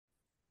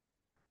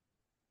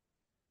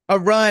All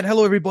right.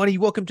 Hello, everybody.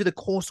 Welcome to the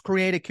Course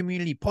Creator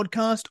Community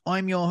Podcast.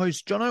 I'm your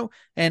host, Jono,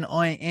 and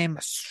I am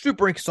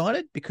super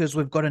excited because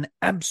we've got an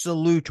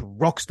absolute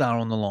rock star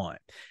on the line.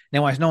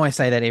 Now, I know I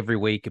say that every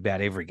week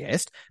about every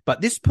guest,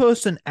 but this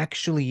person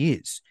actually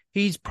is.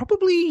 He's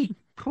probably,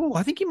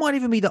 I think he might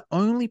even be the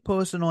only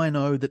person I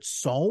know that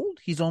sold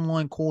his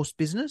online course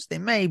business. There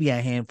may be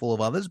a handful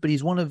of others, but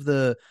he's one of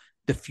the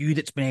few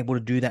that's been able to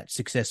do that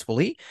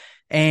successfully,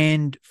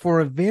 and for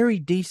a very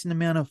decent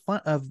amount of fun,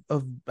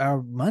 of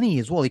our money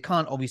as well. He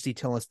can't obviously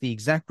tell us the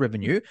exact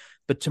revenue,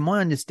 but to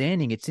my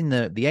understanding, it's in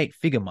the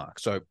 8-figure mark.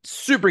 So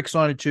super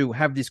excited to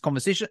have this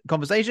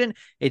conversation.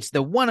 It's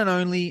the one and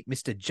only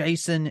Mr.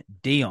 Jason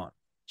Dion.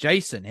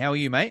 Jason, how are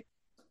you, mate?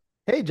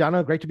 Hey,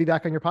 Jono, great to be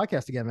back on your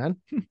podcast again, man.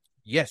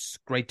 Yes,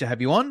 great to have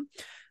you on.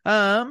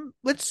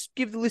 Let's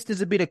give the listeners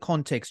a bit of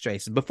context,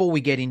 Jason, before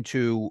we get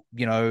into,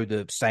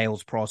 the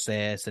sales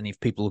process and if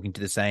people are looking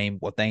to the same,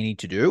 what they need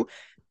to do.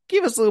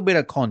 Give us a little bit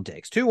of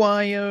context. Who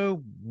are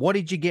you? What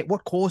did you get?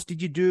 What course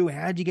did you do?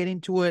 How did you get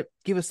into it?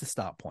 Give us the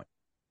start point.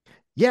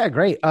 Yeah,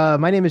 great.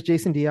 My name is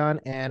Jason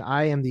Dion, and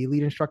I am the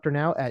lead instructor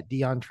now at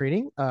Dion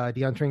Training.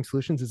 Dion Training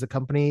Solutions is a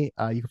company.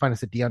 You can find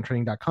us at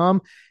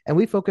diontraining.com, and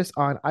we focus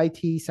on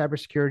IT,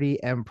 cybersecurity,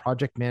 and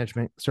project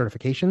management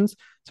certifications.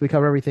 So we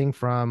cover everything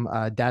from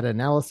data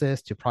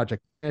analysis to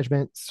project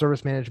management,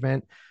 service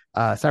management,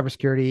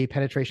 cybersecurity,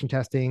 penetration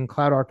testing,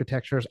 cloud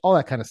architectures, all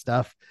that kind of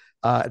stuff.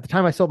 At the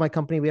time I sold my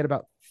company, we had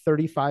about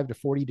 35 to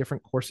 40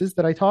 different courses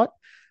that I taught.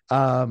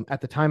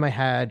 At the time, I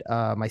had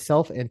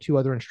myself and two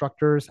other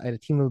instructors. I had a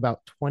team of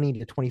about 20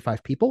 to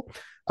 25 people.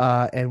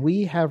 And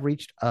we have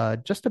reached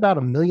just about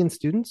 1 million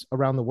students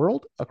around the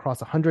world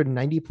across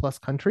 190 plus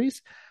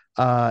countries.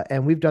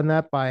 And we've done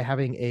that by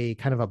having a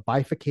kind of a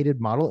bifurcated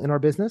model in our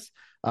business.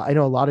 I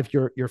know a lot of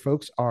your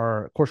folks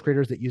are course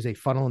creators that use a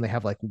funnel and they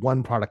have like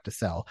one product to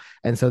sell,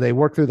 and so they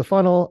work through the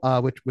funnel,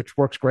 which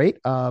works great.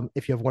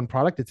 If you have one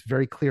product, it's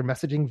very clear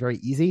messaging, very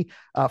easy.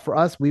 For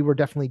us, we were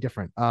definitely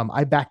different.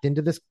 I backed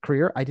into this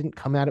career. I didn't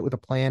come at it with a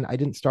plan. I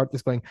didn't start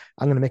this going,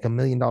 I'm going to make $1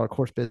 million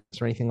course business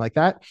or anything like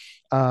that.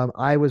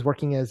 I was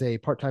working as a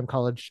part-time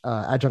college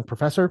adjunct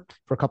professor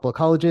for a couple of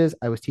colleges.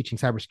 I was teaching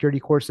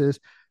cybersecurity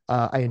courses.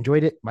 I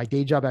enjoyed it. My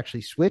day job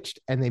actually switched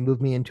and they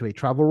moved me into a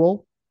travel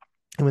role.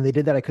 And when they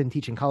did that, I couldn't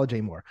teach in college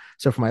anymore.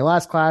 So for my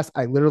last class,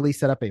 I literally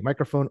set up a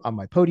microphone on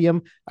my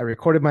podium. I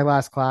recorded my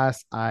last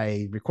class.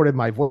 I recorded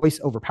my voice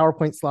over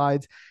PowerPoint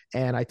slides.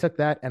 And I took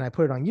that and I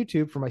put it on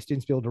YouTube for my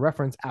students to be able to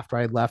reference after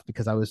I had left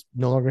because I was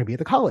no longer going to be at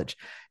the college.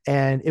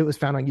 And it was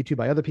found on YouTube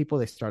by other people.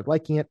 They started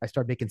liking it. I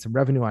started making some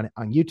revenue on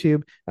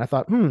YouTube. And I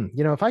thought,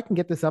 if I can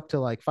get this up to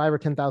like $5,000 or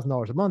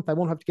 $10,000 a month, I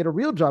won't have to get a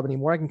real job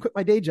anymore. I can quit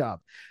my day job.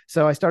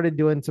 So I started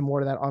doing some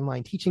more of that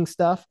online teaching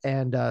stuff.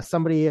 And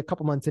somebody a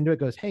couple months into it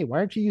goes, "Hey, why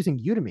aren't you using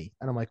Udemy?"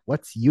 And I'm like,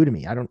 "What's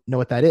Udemy? I don't know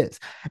what that is."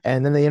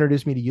 And then they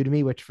introduced me to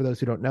Udemy, which for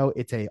those who don't know,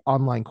 it's a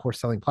online course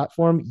selling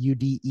platform,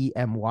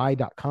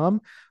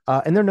 udemy.com.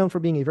 And they're known for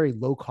being a very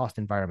low cost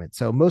environment.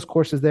 So most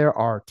courses there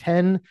are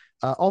 10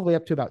 all the way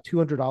up to about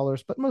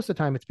 $200, but most of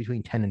the time it's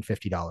between 10 and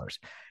 $50.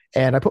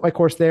 And I put my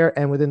course there,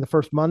 and within the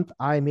first month,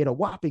 I made a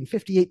whopping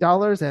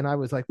 $58, and I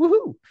was like,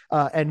 woohoo!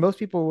 And most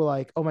people were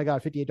like, "Oh my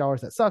god,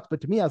 $58, that sucks."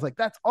 But to me, I was like,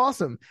 "That's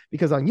awesome,"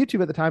 because on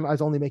YouTube at the time, I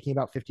was only making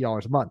about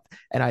 $50 a month,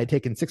 and I had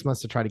taken 6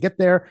 months to try to get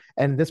there.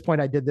 And at this point,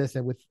 I did this,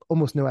 and with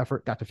almost no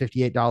effort, got to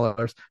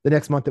 $58. The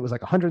next month, it was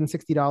like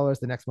 $160.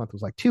 The next month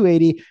was like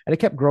 $280, and it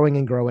kept growing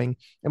and growing.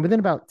 And within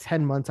about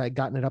 10 months, I had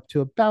gotten it up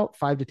to about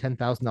 $5,000 to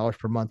 $10,000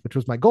 per month, which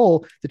was my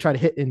goal to try to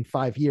hit in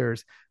 5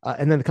 years.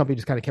 And then the company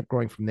just kind of kept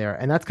growing from there.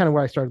 And that's kind of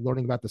where I started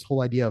learning about this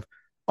whole idea of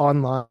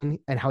online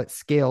and how it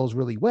scales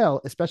really well,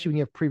 especially when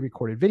you have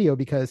pre-recorded video,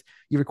 because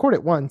you record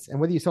it once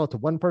and whether you sell it to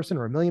one person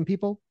or 1 million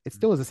people, it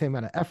still is the same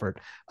amount of effort.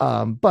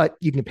 But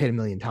you can get paid 1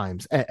 million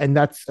times. And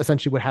that's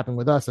essentially what happened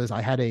with us is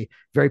I had a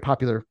very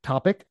popular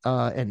topic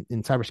and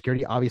in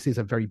cybersecurity, obviously is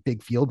a very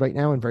big field right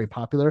now and very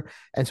popular.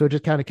 And so it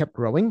just kind of kept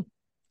growing.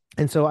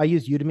 And so I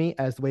used Udemy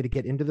as the way to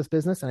get into this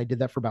business. And I did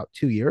that for about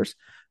 2 years.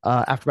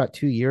 After about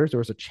 2 years, there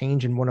was a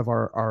change in one of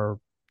our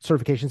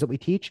certifications that we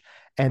teach,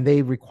 and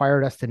they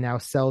required us to now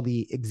sell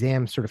the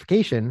exam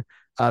certification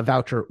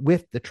voucher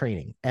with the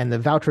training. And the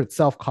voucher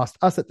itself cost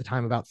us at the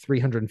time about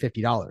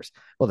 $350.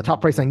 Well, the top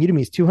price on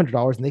Udemy is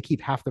 $200, and they keep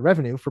half the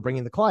revenue for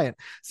bringing the client.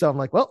 So I'm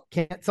like, well,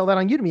 can't sell that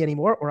on Udemy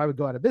anymore, or I would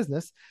go out of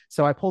business.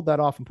 So I pulled that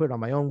off and put it on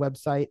my own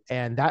website.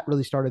 And that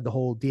really started the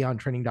whole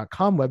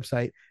diontraining.com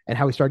website and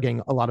how we started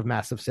getting a lot of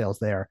massive sales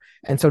there.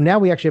 And so now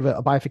we actually have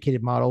a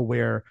bifurcated model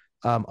where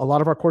a lot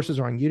of our courses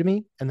are on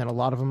Udemy, and then a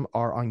lot of them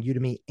are on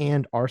Udemy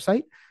and our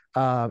site.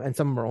 And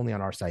some of them are only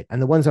on our site.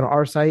 And the ones on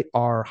our site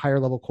are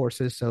higher level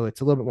courses. So it's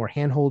a little bit more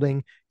hand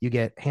holding. You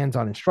get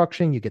hands-on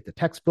instruction, you get the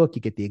textbook,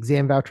 you get the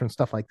exam voucher and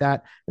stuff like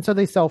that. And so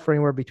they sell for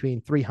anywhere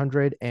between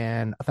 $300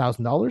 and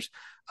 $1,000.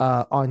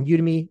 On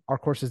Udemy, our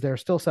courses there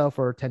still sell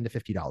for $10 to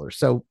 $50.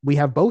 So we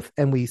have both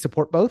and we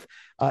support both.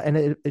 And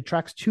it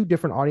attracts two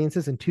different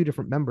audiences and two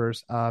different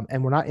members.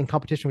 And we're not in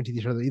competition with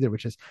each other either,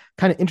 which is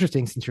kind of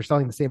interesting since you're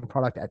selling the same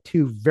product at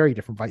two very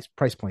different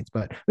price points.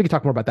 But we can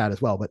talk more about that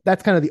as well. But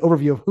that's kind of the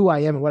overview of who I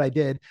am and what I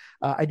did.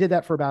 I did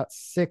that for about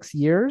 6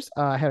 years.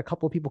 I had a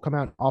couple of people come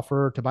out and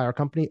offer to buy our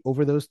company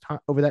over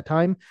that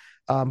time.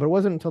 But it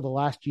wasn't until the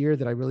last year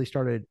that I really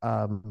started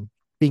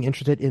being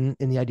interested in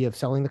the idea of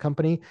selling the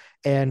company.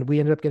 And we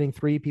ended up getting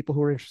 3 people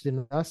who were interested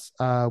in us.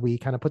 We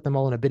kind of put them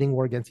all in a bidding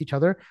war against each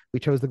other. We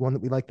chose the one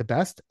that we liked the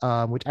best,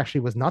 which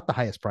actually was not the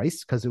highest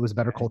price because it was a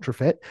better culture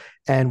fit.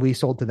 And we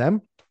sold to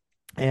them.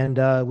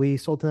 And we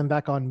sold to them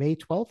back on May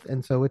 12th.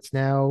 And so it's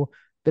now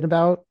been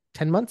about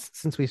 10 months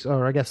since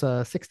or I guess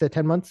 6 to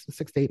 10 months,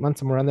 6 to 8 months,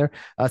 somewhere around there,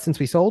 since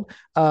we sold.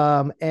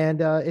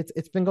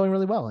 It's been going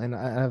really well and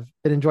I've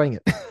been enjoying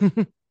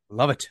it.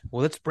 Love it.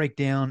 Well, let's break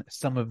down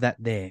some of that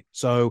there.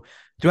 So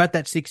throughout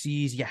that 6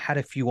 years, you had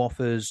a few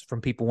offers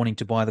from people wanting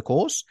to buy the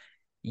course.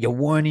 You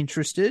weren't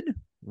interested.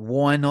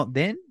 Why not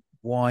then?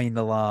 Why in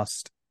the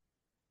last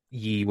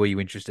year were you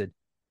interested?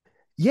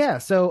 Yeah.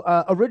 So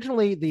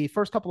originally, the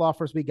first couple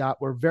offers we got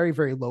were very,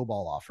 very low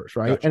ball offers,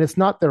 right? Gotcha. And it's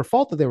not their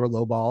fault that they were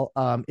low ball.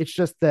 It's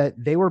just that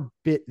they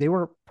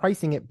were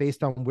pricing it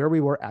based on where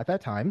we were at that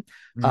time.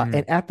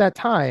 And at that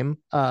time,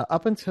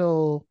 up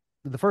until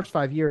the first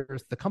 5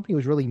 years, the company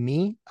was really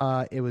me.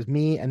 It was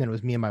me, and then it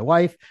was me and my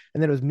wife,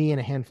 and then it was me and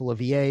a handful of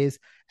VAs.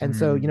 And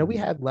so, we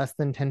had less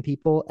than 10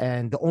 people,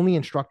 and the only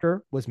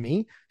instructor was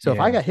me. So if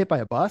I got hit by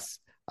a bus,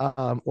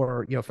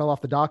 or fell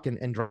off the dock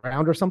and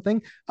drowned or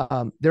something,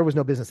 there was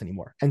no business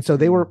anymore. And so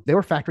they were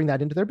factoring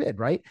that into their bid,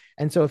 right?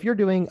 And so if you're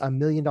doing $1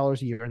 million a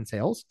year in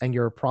sales and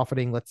you're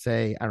profiting, let's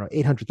say, I don't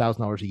know,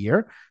 $800,000 a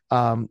year,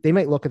 they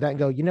might look at that and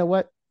go, you know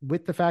what?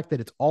 With the fact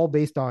that it's all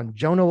based on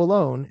Jono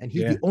alone, and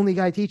he's the only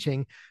guy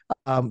teaching,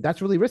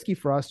 that's really risky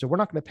for us. So we're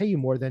not going to pay you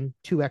more than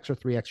 2x or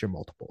 3x your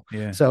multiple.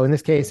 Yeah. So in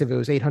this case, if it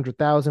was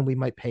 800,000, we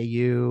might pay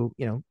you,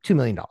 $2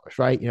 million,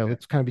 right?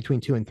 It's kind of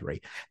between 2 and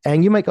 3.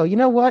 And you might go, you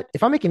know what?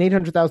 If I'm making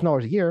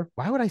 $800,000 a year,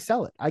 why would I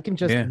sell it? I can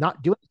just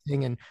not do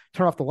anything and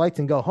turn off the lights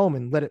and go home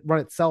and let it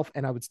run itself.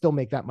 And I would still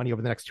make that money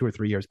over the next 2 or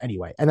 3 years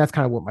anyway. And that's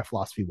kind of what my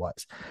philosophy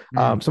was.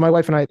 So my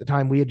wife and I at the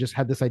time, we had just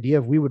had this idea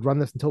of we would run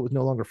this until it was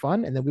no longer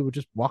fun. And then we would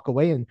just walk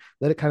away and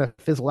let it kind of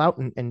fizzle out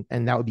and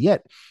that would be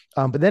it.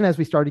 But then as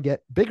we started to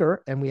get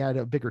bigger and we had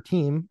a bigger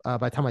team, by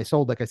the time I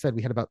sold, like I said,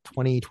 we had about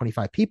 20,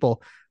 25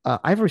 people.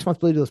 I have a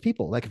responsibility to those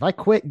people. Like if I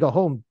quit and go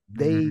home,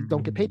 they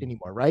don't get paid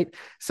anymore. Right.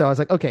 So I was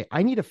like, okay,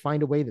 I need to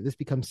find a way that this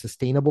becomes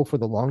sustainable for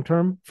the long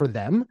term for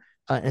them.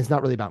 And it's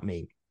not really about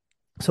me.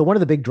 So one of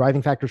the big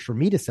driving factors for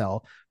me to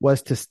sell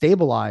was to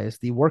stabilize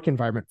the work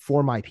environment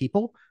for my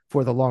people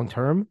for the long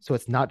term. So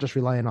it's not just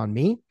relying on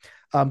me.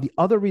 The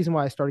other reason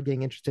why I started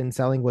getting interested in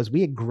selling was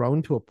we had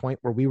grown to a point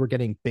where we were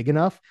getting big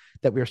enough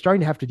that we were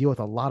starting to have to deal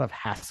with a lot of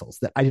hassles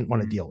that I didn't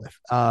want to deal with.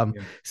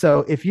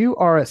 So if you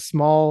are a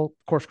small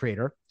course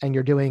creator and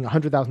you're doing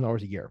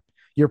 $100,000 a year,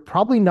 you're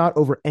probably not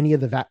over any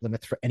of the VAT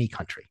limits for any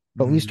country.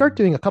 But when you start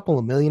doing a couple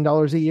of $1 million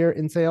a year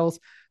in sales,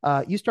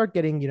 you start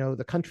getting,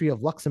 the country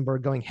of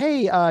Luxembourg going,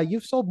 hey,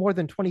 you've sold more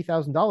than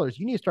 $20,000.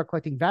 You need to start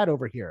collecting VAT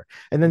over here.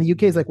 And then the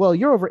UK is like, well,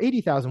 you're over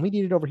 80,000. We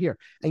need it over here.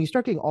 And you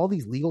start getting all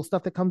these legal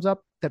stuff that comes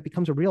up that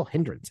becomes a real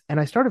hindrance. And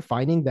I started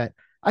finding that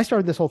I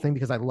started this whole thing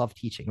because I love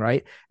teaching,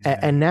 right?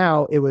 And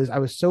now I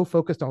was so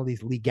focused on all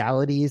these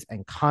legalities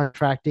and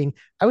contracting.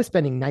 I was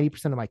spending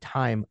 90% of my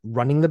time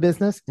running the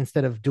business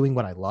instead of doing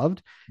what I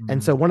loved.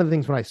 And so one of the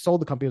things when I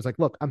sold the company was like,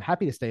 look, I'm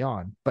happy to stay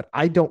on, but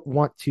I don't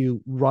want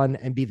to run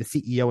and be the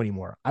CEO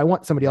anymore. I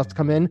want somebody else to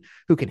come in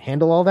who can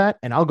handle all that,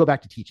 and I'll go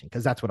back to teaching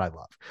because that's what I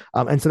love.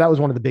 And so that was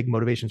one of the big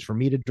motivations for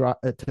me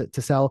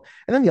to sell.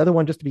 And then the other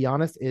one, just to be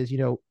honest, is,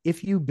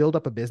 if you build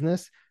up a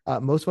business,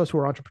 most of us who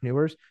are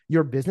entrepreneurs,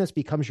 your business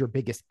becomes your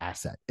biggest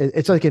asset.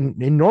 It's like in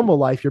normal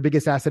life, your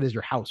biggest asset is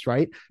your house,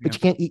 right? But you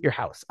can't eat your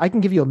house. I can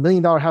give you $1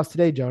 million house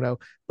today,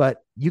 Jono, but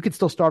you could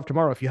still starve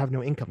tomorrow if you have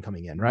no income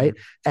coming in, right?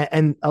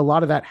 And a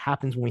lot of that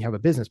happens when we have a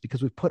business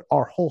because we've put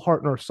our whole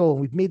heart and our soul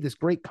and we've made this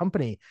great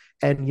company.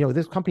 And,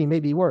 this company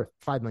may be worth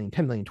 5 million,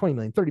 10 million, 20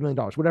 million, $30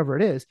 million, whatever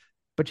it is,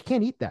 but you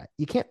can't eat that.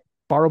 You can't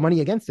borrow money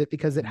against it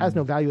because it has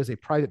no value as a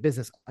private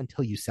business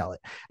until you sell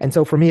it. And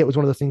so for me, it was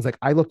one of those things like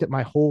I looked at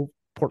my whole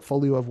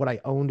portfolio of what I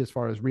owned as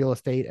far as real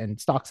estate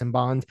and stocks and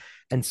bonds.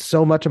 And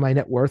so much of my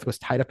net worth was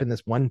tied up in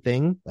this one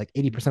thing. Like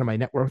 80% of my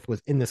net worth was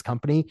in this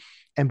company.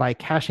 And by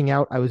cashing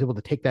out, I was able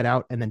to take that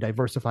out and then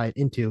diversify it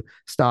into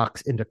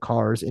stocks, into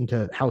cars,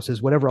 into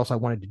houses, whatever else I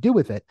wanted to do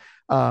with it.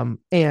 And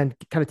kind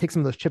of take some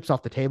of those chips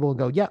off the table and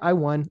go, yeah, I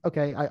won.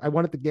 Okay. I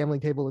won at the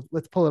gambling table.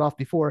 Let's pull it off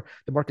before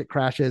the market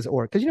crashes,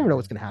 or because you never know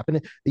what's going to happen.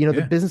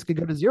 The business could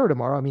go to zero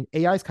tomorrow. I mean,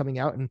 AI is coming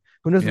out and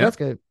who knows what that's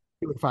going to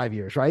in 5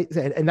 years, right?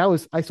 And that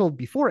was, I sold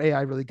before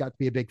AI really got to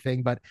be a big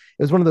thing, but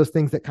it was one of those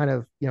things that kind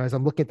of, as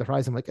I'm looking at the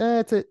horizon, I'm like,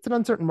 it's an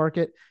uncertain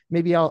market.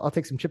 Maybe I'll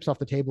take some chips off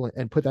the table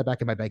and put that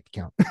back in my bank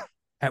account.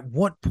 At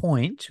what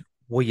point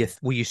were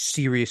you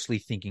seriously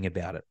thinking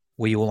about it?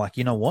 Were you all like,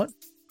 you know what?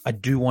 I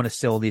do want to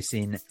sell this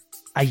in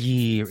a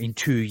year, in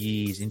 2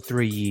 years, in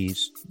 3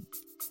 years.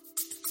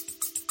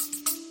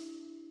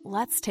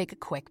 Let's take a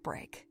quick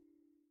break.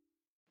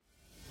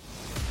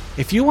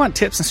 If you want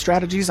tips and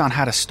strategies on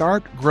how to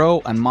start,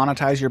 grow, and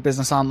monetize your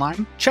business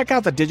online, check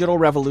out the Digital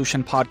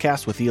Revolution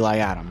podcast with Eli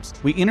Adams.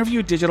 We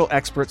interview digital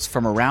experts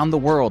from around the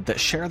world that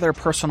share their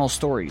personal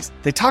stories.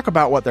 They talk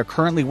about what they're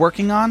currently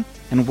working on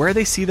and where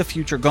they see the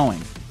future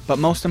going. But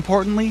most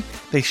importantly,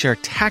 they share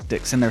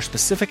tactics in their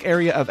specific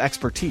area of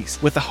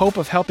expertise with the hope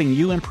of helping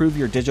you improve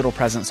your digital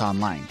presence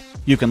online.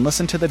 You can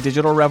listen to the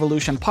Digital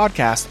Revolution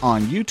podcast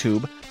on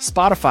YouTube,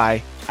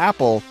 Spotify,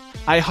 Apple,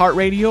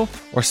 iHeartRadio,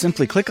 or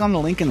simply click on the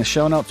link in the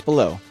show notes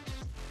below.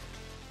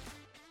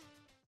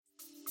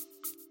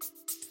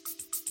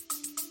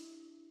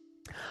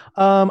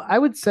 I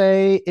would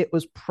say it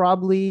was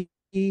probably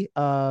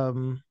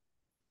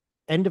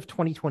end of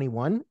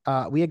 2021.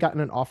 We had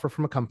gotten an offer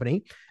from a company,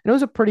 and it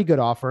was a pretty good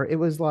offer. It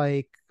was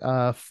like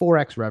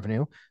 4x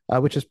revenue,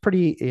 which is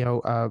pretty,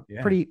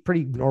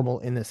 pretty normal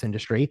in this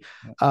industry.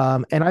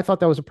 And I thought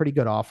that was a pretty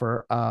good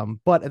offer.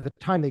 But at the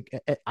time,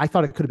 I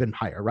thought it could have been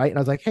higher, right? And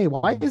I was like, hey,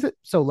 why is it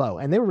so low?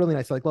 And they were really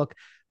nice. Like, look,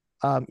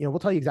 we'll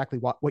tell you exactly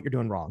what you're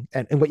doing wrong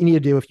and what you need to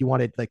do if you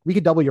wanted, like, we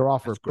could double your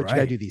offer, but you got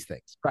to do these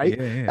things, right?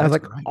 And I was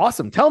like,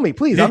 awesome, tell me,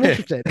 please, I'm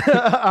interested.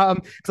 Because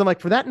I'm like,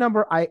 for that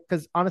number,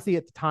 because honestly,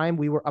 at the time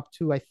we were up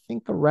to, I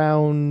think,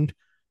 around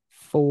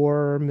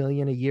 4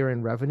 million a year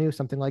in revenue,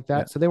 something like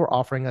that. So they were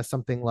offering us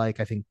something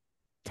like, I think,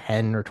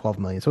 10 or 12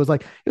 million. So it was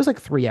like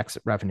 3x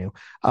revenue.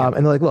 And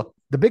they're like, look,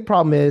 the big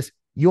problem is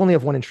you only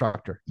have one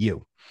instructor,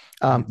 you.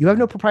 You have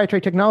no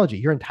proprietary technology.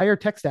 Your entire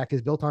tech stack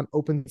is built on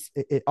open,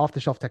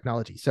 off-the-shelf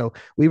technology. So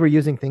we were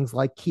using things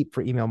like Keep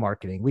for email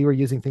marketing. We were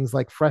using things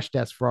like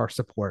Freshdesk for our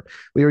support.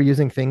 We were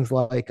using things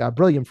like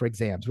Brilliant for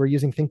exams. We're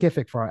using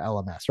Thinkific for our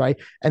LMS, right?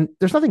 And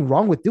there's nothing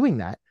wrong with doing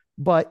that,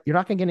 but you're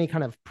not going to get any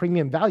kind of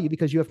premium value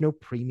because you have no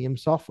premium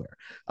software.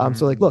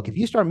 So like, look, if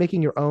you start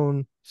making your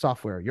own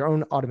software, your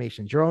own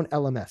automations, your own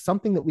LMS,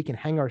 something that we can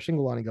hang our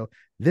shingle on and go,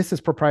 this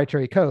is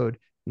proprietary code,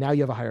 now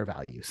you have a higher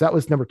value. So that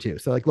was number 2.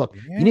 So like, look,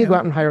 you need to go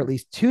out and hire at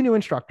least 2 new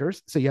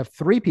instructors. So you have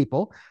 3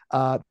 people,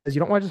 because you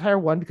don't want to just hire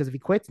one, because if he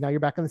quits, now you're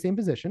back in the same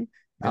position.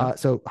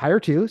 So hire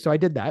 2. So I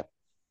did that.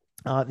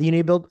 You need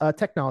to build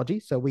technology.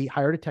 So we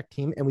hired a tech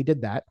team and we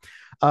did that.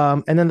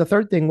 And then the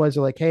third thing was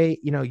like, hey,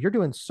 you're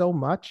doing so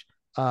much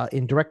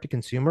in direct to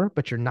consumer,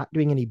 but you're not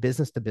doing any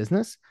business to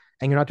business,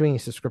 and you're not doing any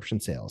subscription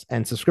sales.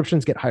 And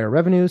subscriptions get higher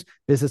revenues.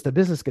 Business to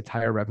business gets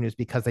higher revenues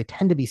because they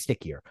tend to be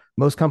stickier.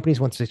 Most companies,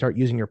 once they start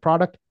using your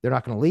product, they're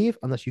not going to leave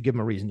unless you give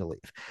them a reason to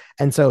leave.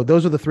 And so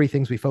those are the 3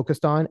 things we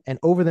focused on. And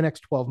over the next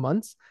 12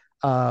 months,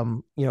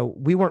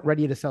 we weren't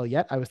ready to sell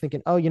yet. I was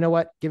thinking, oh, you know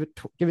what? Give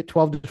it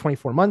 12 to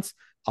 24 months.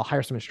 I'll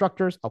hire some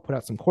instructors. I'll put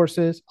out some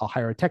courses. I'll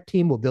hire a tech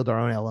team. We'll build our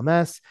own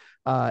LMS.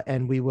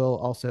 And we will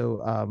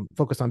also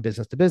focus on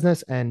business to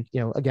business. And,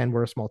 again,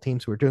 we're a small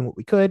team, so we're doing what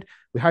we could.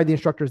 We hired the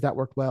instructors. That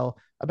worked well.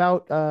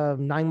 About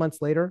 9 months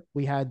later,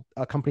 we had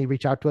a company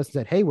reach out to us and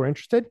said, hey, we're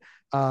interested.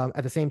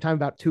 At the same time,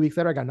 about 2 weeks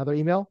later, I got another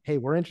email. Hey,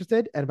 we're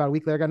interested. And about a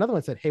week later, I got another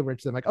one that said, hey, we're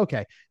interested. I'm like,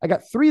 okay, I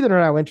got 3 that are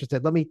now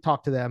interested. Let me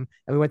talk to them.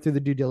 And we went through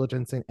the due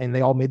diligence, and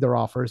they all made their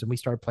offers, and we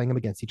started playing them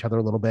against each other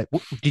a little bit.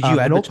 Did you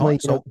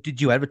advertise?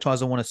 Did you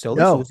advertise I want to sell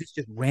this? No, or was this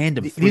just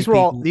random? These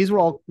were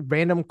all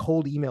random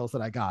cold emails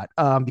that I got,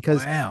 because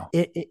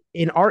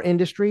in our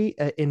industry,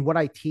 in what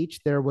I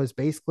teach, there was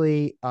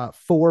basically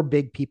 4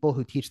 big people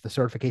who teach the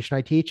certification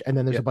I teach, and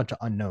then there's a bunch of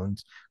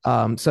unknowns.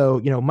 So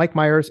Mike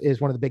Myers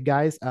is one of the big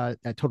guys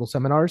at Total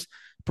Seminars.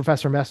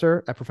 Professor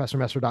Messer at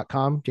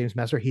professormesser.com. James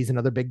Messer, he's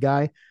another big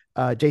guy.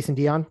 Jason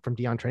Dion from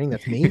Dion Training,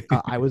 that's me.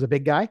 I was a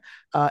big guy.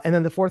 And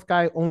then the 4th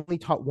guy only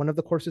taught one of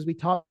the courses we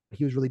taught.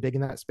 He was really big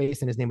in that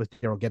space, and his name was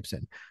Daryl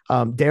Gibson.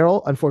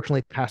 Daryl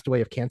unfortunately passed away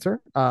of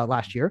cancer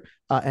last year,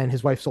 and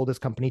his wife sold his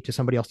company to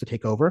somebody else to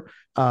take over.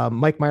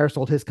 Mike Meyer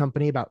sold his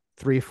company about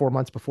 3 or 4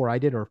 months before I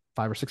did, or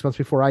 5 or 6 months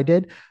before I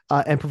did.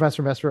 And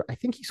Professor Messer, I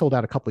think he sold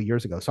out a couple of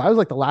years ago. So I was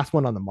like the last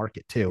one on the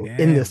market too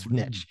in this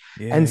niche.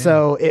 And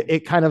so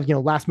it kind of,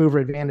 last mover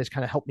advantage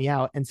kind of helped me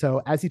out. And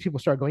so as these people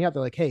started going out,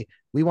 they're like, hey,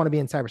 we want to be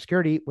in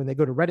cybersecurity. When they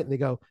go to Reddit, they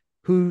go,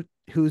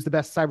 who's the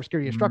best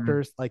cybersecurity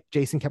instructors? Like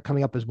Jason kept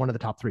coming up as one of the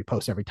top 3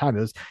 posts every time.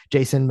 It was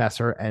Jason,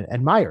 Messer,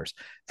 and Myers.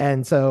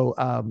 And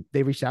so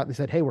they reached out and they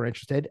said, hey, we're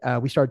interested.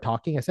 We started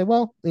talking. I said,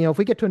 well, if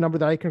we get to a number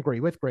that I can agree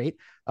with, great.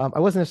 I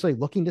wasn't necessarily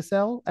looking to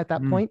sell at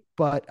that point,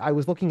 but I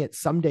was looking at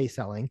someday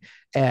selling.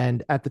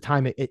 And at the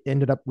time it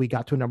ended up, we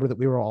got to a number that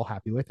we were all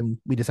happy with, and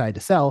we decided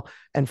to sell.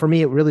 And for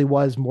me, it really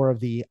was more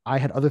of I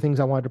had other things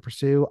I wanted to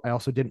pursue. I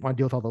also didn't want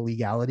to deal with all the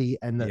legality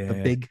and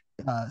the big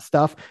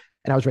stuff.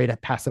 And I was ready to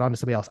pass it on to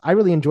somebody else. I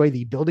really enjoy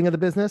the building of the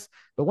business,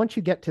 but once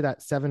you get to that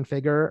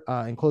 7-figure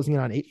and closing it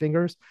on 8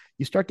 figures,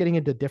 you start getting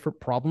into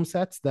different problem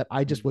sets that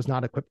I just was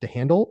not equipped to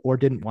handle or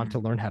didn't want to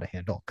learn how to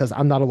handle, because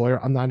I'm not a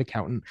lawyer, I'm not an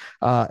accountant,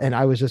 and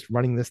I was just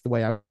running this the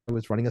way I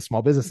was running a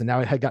small business, and now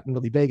it had gotten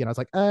really big, and I was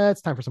like,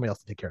 it's time for somebody else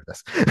to take care of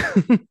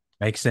this.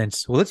 Makes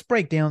sense. Well, let's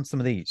break down some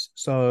of these.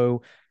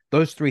 So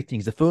those 3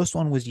 things. The first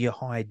one was you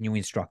hired new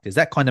instructors.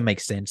 That kind of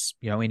makes sense,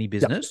 any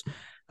business. Yep.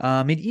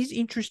 It is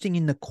interesting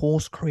in the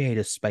course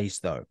creator space,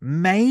 though.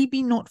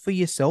 Maybe not for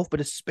yourself,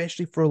 but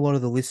especially for a lot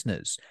of the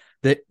listeners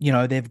that,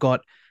 they've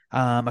got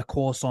a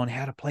course on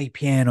how to play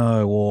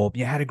piano or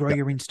how to grow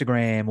your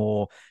Instagram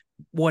or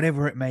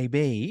whatever it may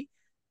be.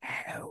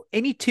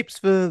 Any tips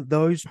for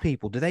those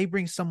people? Do they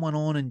bring someone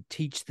on and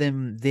teach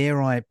them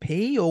their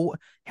IP, or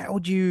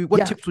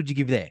what tips would you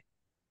give there?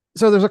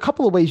 So there's a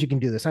couple of ways you can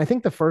do this. And I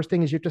think the first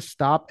thing is you have to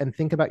stop and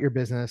think about your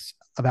business,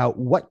 about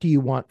what do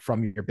you want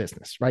from your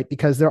business, right?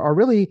 Because there are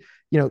really,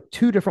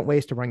 two different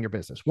ways to run your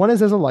business. One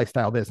is as a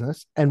lifestyle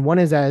business, and one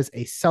is as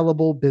a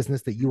sellable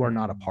business that you are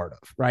not a part of,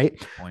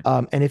 right?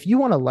 And if you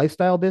want a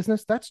lifestyle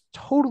business, that's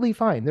totally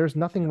fine. There's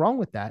nothing wrong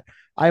with that.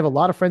 I have a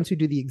lot of friends who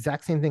do the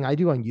exact same thing I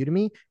do on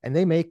Udemy, and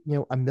they make,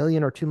 $1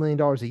 million or $2 million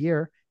a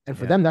year. And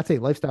for them, that's a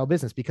lifestyle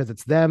business because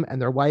it's them and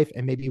their wife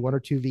and maybe one or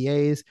two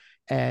VAs,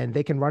 and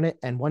they can run it.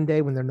 And one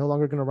day when they're no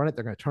longer going to run it,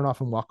 they're going to turn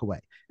off and walk away.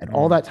 And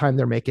all that time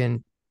they're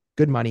making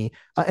good money.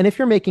 And if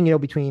you're making,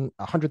 between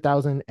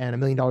 $100,000 and $1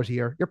 million a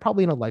year, you're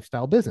probably in a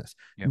lifestyle business.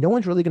 No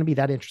one's really going to be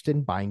that interested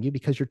in buying you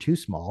because you're too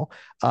small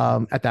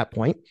at that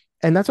point.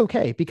 And that's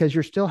okay because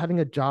you're still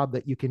having a job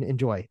that you can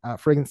enjoy.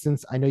 For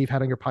instance, I know you've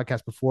had on your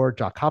podcast before,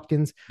 Jock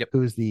Hopkins,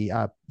 who's the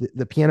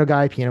piano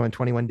guy, Piano in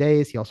 21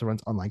 Days. He also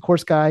runs Online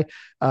Course Guy.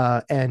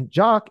 And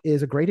Jock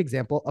is a great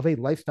example of a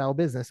lifestyle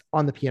business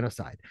on the piano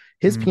side.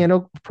 His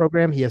piano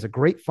program, he has a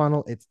great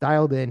funnel. It's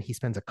dialed in. He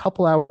spends a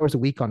couple hours a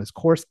week on his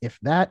course. If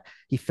that,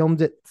 he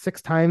filmed it 6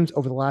 times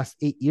over the last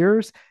 8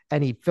 years,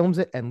 and he films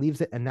it and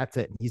leaves it, and that's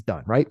it. And he's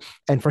done, right?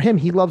 And for him,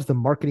 he loves the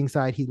marketing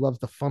side. He loves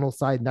the funnel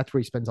side, and that's where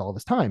he spends all of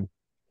his time.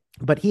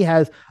 But he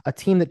has a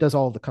team that does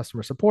all of the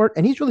customer support,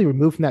 and he's really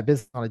removed from that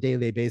business on a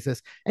day-to-day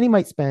basis. And he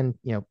might spend,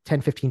 10,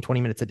 15, 20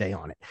 minutes a day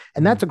on it.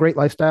 And that's a great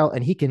lifestyle.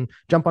 And he can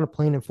jump on a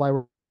plane and fly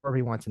wherever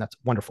he wants. And that's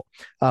wonderful.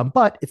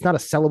 But it's not a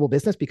sellable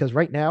business because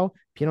right now,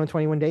 Piano in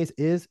 21 Days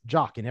is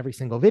Jock in every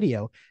single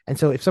video. And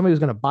so if somebody was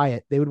going to buy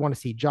it, they would want to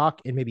see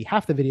Jock in maybe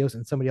half the videos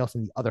and somebody else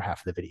in the other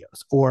half of the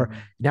videos. Or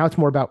now it's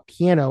more about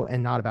piano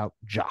and not about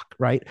Jock,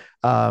 right?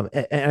 And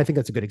I think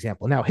that's a good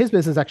example. Now, his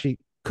business actually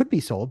could be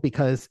sold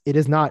because it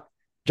is not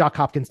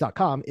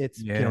jockhopkins.com,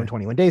 it's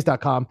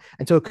piano21days.com.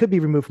 And so it could be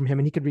removed from him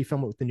and he could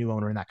refilm it with the new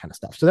owner and that kind of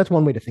stuff. So that's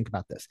one way to think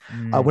about this.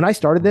 When I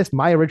started this,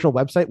 my original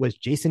website was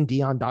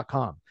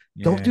jasondion.com.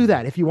 Don't do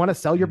that. If you want to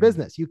sell your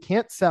business, you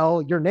can't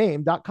sell your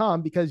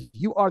name.com because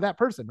you are that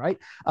person, right?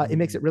 It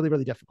makes it really,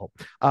 really difficult.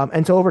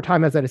 And so over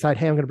time, as I decide,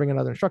 hey, I'm going to bring in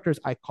other instructors,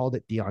 I called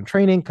it Dion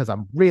Training because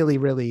I'm really,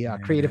 really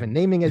creative in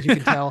naming, as you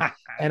can tell.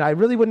 And I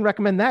really wouldn't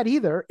recommend that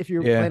either if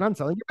you plan on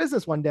selling your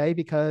business one day,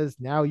 because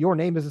now your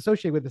name is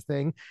associated with this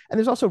thing. And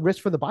there's also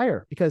risk for the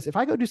buyer, because if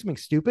I go do something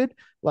stupid,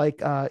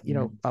 like, I'll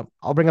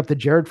bring up the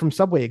Jared from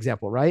Subway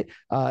example, right?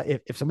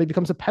 If somebody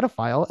becomes a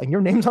pedophile and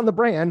your name's on the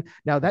brand,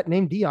 now that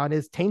name Dion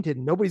is tainted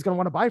and nobody's going to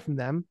want to buy from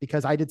them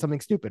because I did something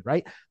stupid,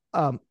 right?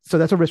 So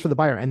that's a risk for the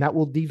buyer, and that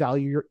will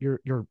devalue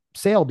your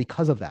sale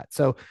because of that.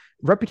 So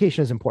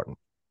reputation is important.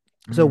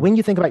 So when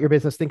you think about your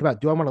business, think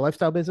about, do I want a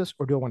lifestyle business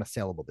or do I want a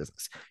saleable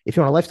business? If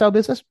you want a lifestyle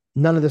business,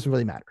 none of this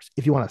really matters.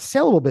 If you want a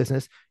saleable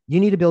business,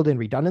 you need to build in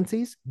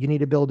redundancies. You need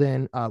to build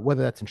in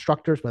whether that's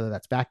instructors, whether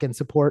that's back-end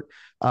support,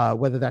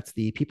 whether that's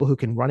the people who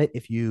can run it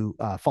if you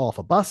fall off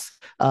a bus.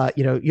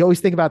 You always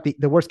think about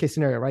the worst case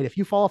scenario, right? If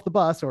you fall off the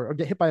bus or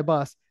get hit by a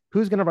bus,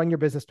 who's going to run your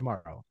business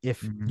tomorrow?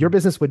 If your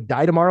business would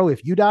die tomorrow,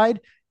 if you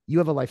died, you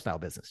have a lifestyle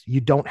business.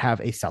 You don't have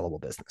a sellable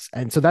business.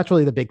 And so that's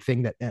really the big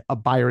thing that a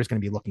buyer is going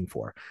to be looking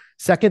for.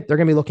 Second, they're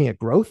going to be looking at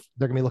growth.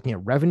 They're going to be looking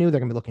at revenue. They're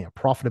going to be looking at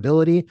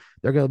profitability.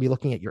 They're going to be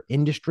looking at your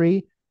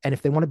industry. And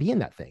if they want to be in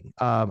that thing.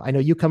 I know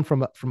you come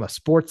from a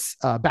sports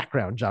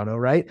background, Jono,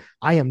 right?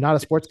 I am not a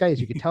sports guy.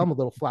 As you can tell, I'm a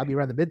little flabby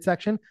around the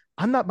midsection.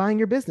 I'm not buying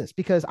your business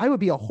because I would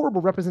be a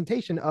horrible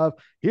representation of,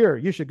 here,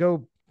 you should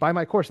go buy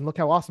my course and look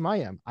how awesome I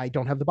am. I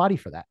don't have the body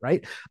for that,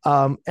 right?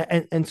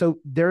 And so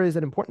there is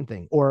an important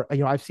thing. Or,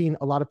 I've seen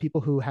a lot of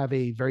people who have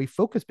a very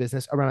focused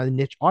business around a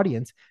niche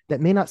audience that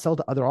may not sell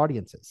to other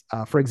audiences.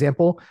 For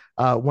example,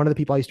 one of the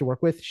people I used to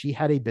work with, she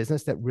had a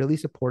business that really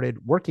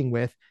supported working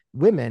with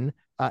women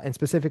and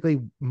specifically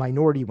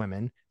minority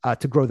women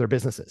to grow their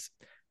businesses.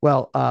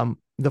 Well,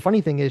 the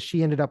funny thing is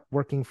she ended up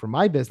working for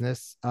my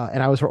business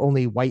and I was her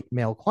only white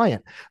male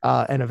client.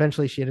 And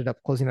eventually she ended up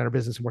closing down her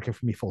business and working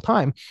for me full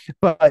time.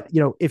 But,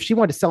 if she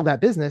wanted to sell that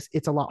business,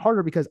 it's a lot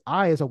harder because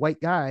I, as a white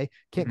guy,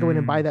 can't go in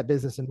and buy that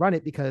business and run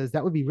it, because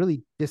that would be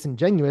really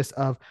disingenuous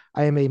of,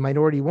 I am a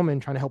minority woman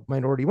trying to help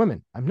minority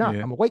women. I'm not,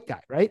 I'm a white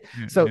guy. Right.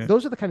 So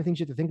those are the kind of things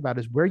you have to think about,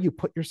 is where you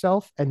put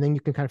yourself, and then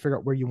you can kind of figure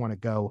out where you want to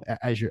go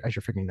as you're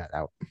figuring that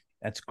out.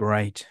 That's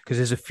great. Because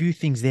there's a few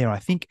things there. I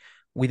think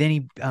with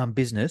any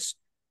business,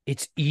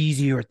 it's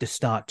easier at the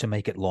start to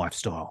make it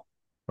lifestyle,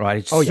 right?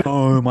 It's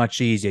so much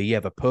easier. You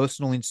have a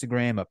personal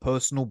Instagram, a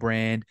personal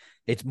brand.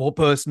 It's more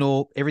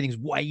personal. Everything's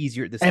way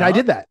easier at the start. And I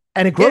did that.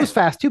 And it grows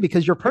fast too,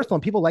 because you're personal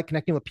and people like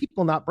connecting with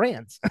people, not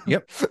brands.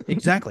 Yep,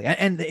 exactly.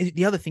 And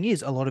the other thing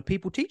is, a lot of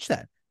people teach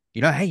that.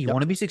 You know, hey, you Yep.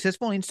 want to be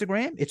successful on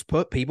Instagram? It's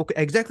people,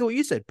 exactly what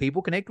you said.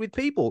 People connect with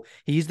people.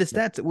 Here's the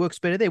stats. It works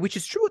better there, which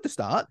is true at the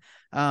start.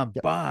 Yep.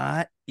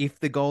 But if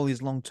the goal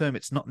is long term,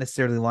 it's not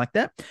necessarily like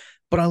that.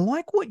 But I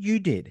like what you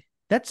did.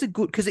 That's a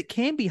good, because it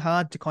can be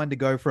hard to kind of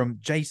go from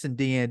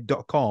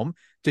jasondion.com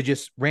to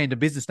just random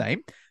business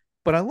name.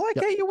 But I like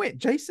how you went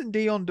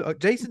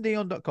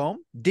jasondion.com,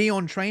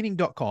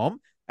 diontraining.com.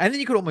 And then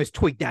you could almost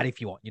tweak that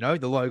if you want, you know,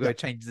 the logo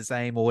changes the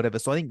same or whatever.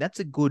 So I think that's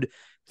a good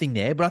thing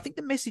there. But I think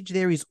the message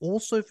there is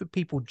also for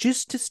people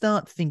just to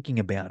start thinking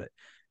about it,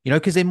 you know,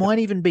 because there might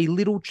even be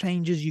little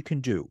changes you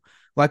can do.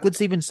 Like,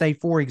 let's even say,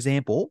 for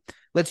example,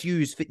 let's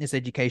use Fitness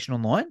Education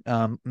Online,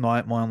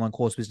 my online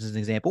course business as an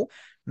example.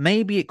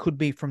 Maybe it could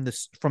be from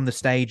the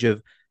stage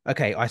of,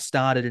 okay, I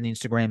started an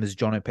Instagram as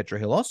Jono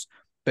Petrohilos,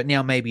 but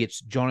now maybe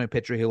it's Jono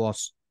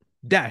Petrohilos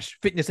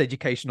 - Fitness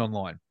Education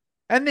Online.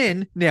 And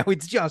then now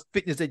it's just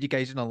Fitness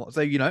Education Online.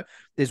 So, you know,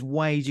 there's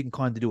ways you can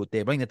kind of do it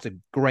there. But I think that's a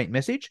great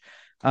message.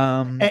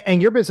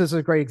 And your business is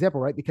a great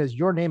example, right? Because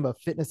your name of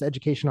Fitness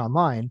Education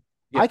Online,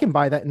 I can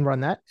buy that and run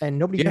that, and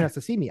nobody even has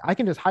to see me. I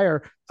can just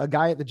hire a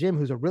guy at the gym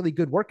who's a really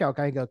good workout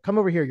guy and go, come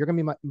over here. You're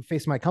going to be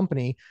face of my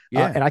company.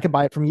 And I can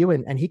buy it from you,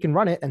 and he can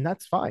run it, and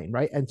that's fine.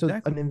 Right. And so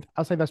an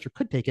outside investor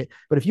could take it.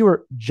 But if you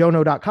were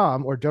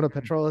Jono.com or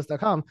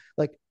JonoPetrolis.com,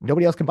 like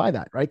nobody else can buy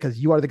that, right? Because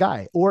you are the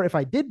guy. Or if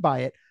I did buy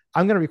it,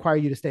 I'm going to require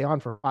you to stay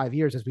on for 5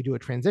 years as we do a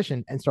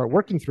transition and start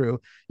working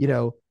through, you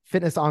know,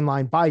 Fitness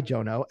Online by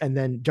Jono, and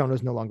then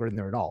Jono's no longer in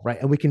there at all,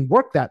 right? And we can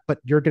work that, but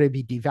you're going to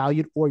be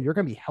devalued, or you're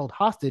going to be held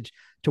hostage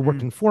to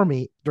working for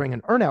me during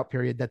an earnout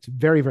period that's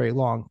very, very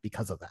long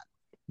because of that.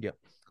 Yeah,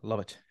 love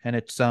it. And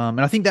it's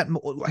and I think that,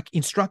 like,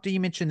 instructor you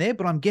mentioned there,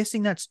 but I'm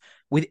guessing that's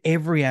with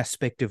every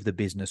aspect of the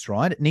business,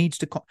 right? It needs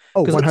to,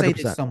 because let's say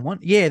there's someone,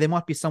 there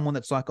might be someone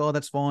that's like, oh,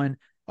 that's fine,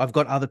 I've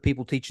got other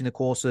people teaching the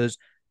courses,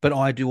 but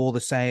I do all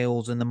the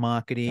sales and the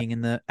marketing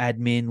and the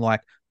admin,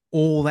 like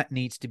all that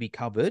needs to be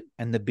covered,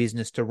 and the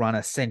business to run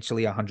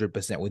essentially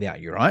 100% without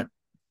you, right?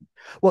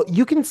 Well,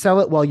 you can sell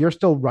it while you're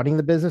still running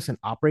the business and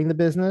operating the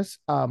business,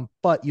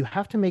 but you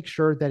have to make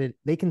sure that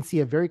they can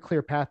see a very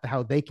clear path to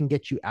how they can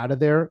get you out of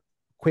there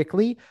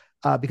quickly.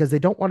 Because they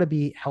don't want to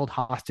be held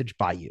hostage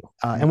by you.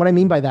 And what I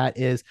mean by that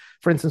is,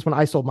 for instance, when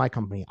I sold my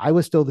company, I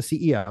was still the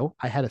CEO.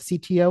 I had a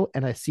CTO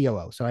and a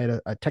COO. So I had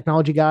a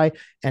technology guy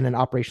and an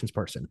operations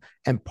person.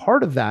 And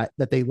part of that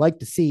they like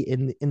to see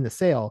in the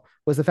sale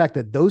was the fact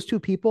that those two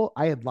people,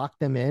 I had locked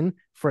them in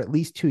for at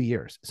least 2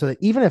 years, so that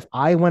even if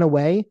I went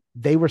away,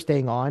 they were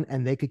staying on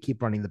and they could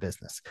keep running the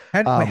business.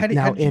 How did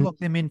you lock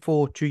them in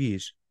for 2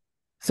 years?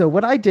 So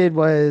what I did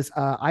was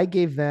I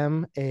gave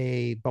them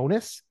a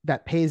bonus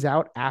that pays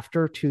out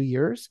after 2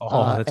 years.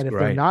 That's and if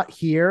great. They're not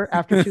here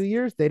after 2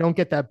 years, they don't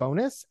get that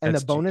bonus. And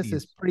That's the bonus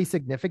genius. is pretty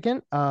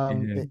significant.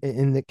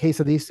 In the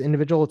case of these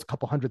individual, it's a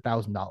couple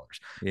 $100,000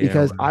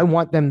 because I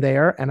want them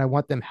there and I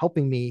want them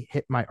helping me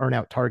hit my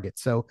earnout target.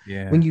 So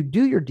when you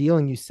do your deal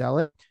and you sell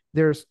it,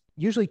 there's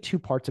usually two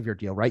parts of your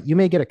deal, right? You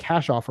may get a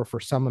cash offer for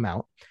some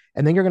amount,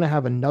 and then you're going to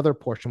have another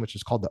portion, which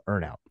is called the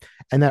earnout.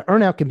 And that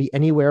earnout can be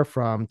anywhere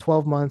from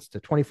 12 months to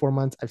 24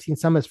 months. I've seen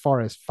some as far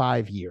as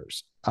 5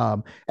 years.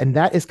 And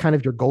that is kind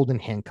of your golden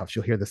handcuffs.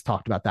 You'll hear this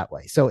talked about that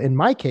way. So in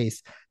my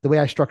case, the way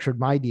I structured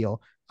my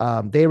deal,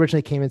 they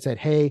originally came and said,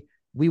 hey,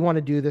 we want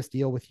to do this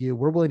deal with you.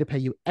 We're willing to pay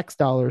you X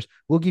dollars.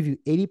 We'll give you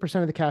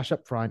 80% of the cash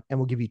up front, and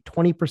we'll give you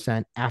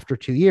 20% after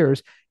 2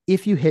 years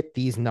if you hit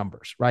these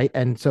numbers, right?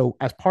 And so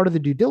as part of the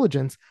due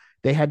diligence,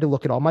 they had to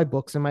look at all my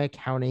books and my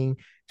accounting.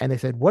 And they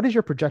said, what is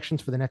your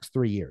projections for the next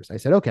 3 years? I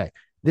said, okay,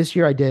 this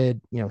year I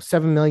did,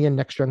 7 million.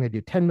 Next year I'm going to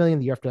do 10 million.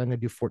 The year after I'm going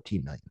to do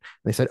 14 million. And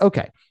they said,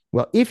 okay,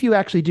 well, if you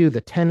actually do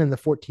the 10 and the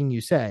 14 you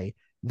say,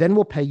 then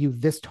we'll pay you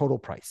this total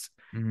price.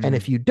 And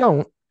if you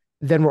don't,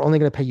 then we're only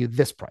going to pay you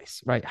this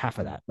price, right? Half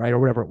of that, right? Or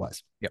whatever it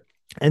was. Yep.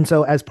 And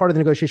so as part of the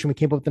negotiation, we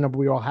came up with the number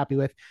we were all happy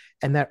with.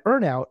 And that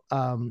earnout,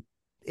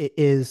 it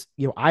is,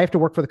 I have to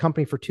work for the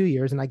company for 2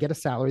 years, and I get a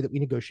salary that we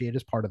negotiate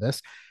as part of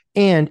this.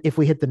 And if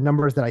we hit the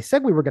numbers that I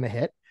said we were going to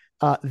hit,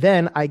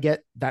 then I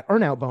get that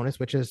earnout bonus,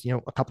 which is,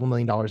 a couple of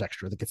 $1 million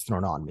extra that gets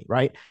thrown on me.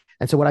 Right.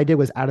 And so what I did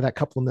was, out of that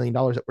couple of $1 million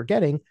that we're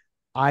getting,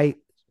 I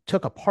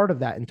took a part of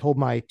that and told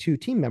my 2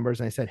 team members,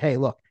 and I said, hey,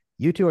 look,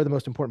 you 2 are the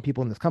most important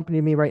people in this company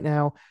to me right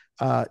now,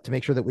 to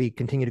make sure that we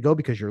continue to go,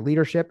 because you're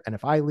leadership. And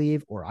if I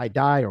leave or I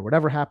die or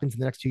whatever happens in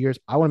the next 2 years,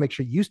 I want to make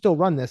sure you still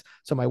run this,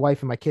 so my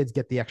wife and my kids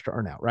get the extra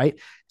earnout. Right.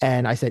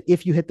 And I said,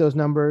 if you hit those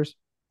numbers,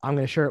 I'm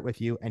going to share it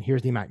with you, and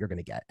here's the amount you're going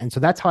to get. And so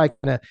that's how I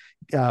kind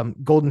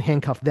of golden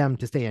handcuff them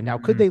to stay in. Now,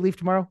 could they leave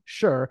tomorrow?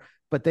 Sure.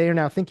 But they are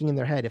now thinking in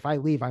their head, if I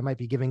leave, I might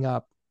be giving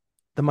up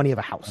the money of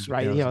a house,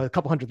 right? A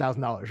couple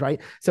 $100,000,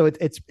 right? So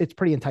it's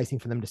pretty enticing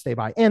for them to stay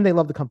by, and they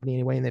love the company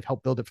anyway, and they've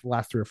helped build it for the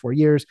last 3 or 4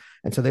 years.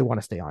 And so they want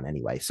to stay on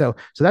anyway. So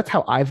that's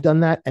how I've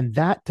done that. And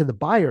that, to the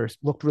buyers,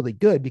 looked really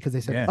good, because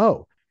they said,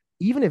 oh,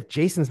 even if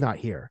Jason's not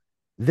here,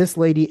 this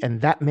lady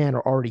and that man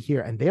are already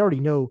here, and they already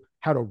know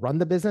how to run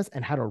the business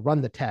and how to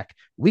run the tech.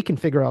 We can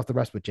figure out the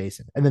rest with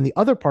Jason. And then the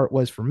other part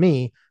was, for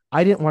me,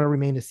 I didn't want to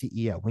remain a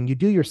CEO. When you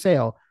do your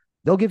sale,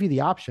 they'll give you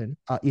the option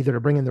either to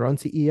bring in their own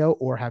CEO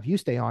or have you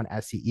stay on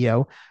as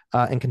CEO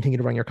and continue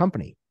to run your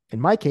company. In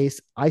my case,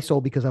 I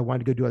sold because I wanted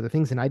to go do other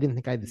things, and I didn't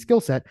think I had the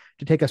skill set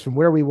to take us from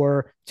where we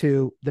were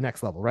to the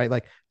next level, right?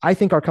 Like, I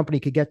think our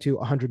company could get to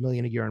 100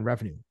 million a year in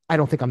revenue. I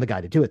don't think I'm the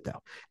guy to do it,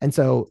 though. And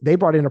so they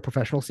brought in a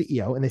professional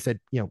CEO, and they said,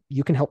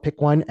 you can help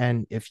pick one,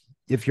 and if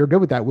you're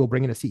good with that, we'll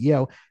bring in a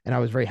CEO. And I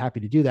was very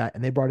happy to do that.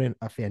 And they brought in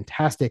a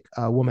fantastic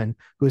woman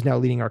who is now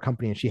leading our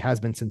company, and she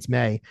has been since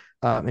May,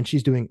 and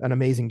she's doing an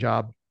amazing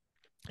job.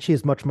 She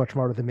is much, much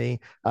smarter than me.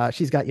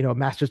 She's got, a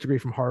master's degree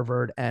from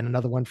Harvard and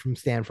another one from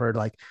Stanford,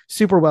 like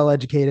super well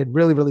educated,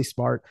 really, really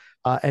smart,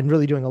 and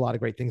really doing a lot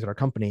of great things at our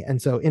company.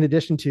 And so in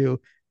addition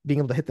to being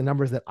able to hit the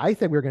numbers that I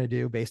think we were going to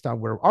do based on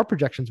where our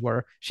projections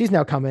were, she's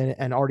now come in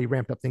and already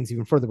ramped up things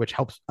even further, which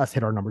helps us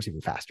hit our numbers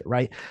even faster,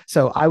 right?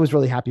 So I was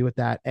really happy with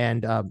that.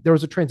 And there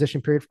was a transition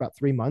period for about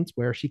 3 months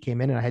where she came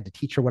in and I had to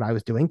teach her what I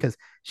was doing because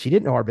she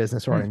didn't know our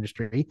business or our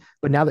industry.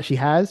 But now that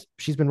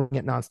she's been running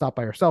it nonstop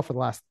by herself for the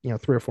last 3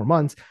 or 4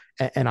 months,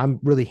 and I'm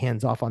really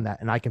hands off on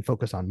that. And I can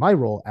focus on my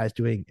role as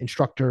doing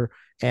instructor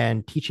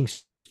and teaching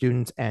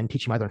students and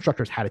teaching my other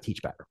instructors how to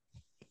teach better.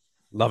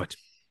 Love it.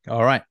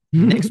 All right.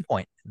 Next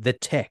point, the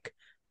tech.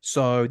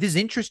 So this is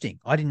interesting.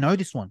 I didn't know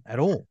this one at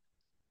all.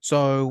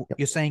 So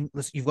You're saying,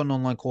 listen, you've got an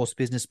online course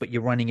business, but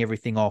you're running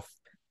everything off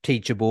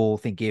Teachable,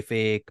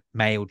 Thinkific,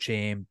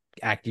 MailChimp,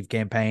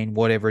 ActiveCampaign,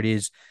 whatever it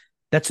is.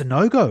 That's a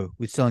no-go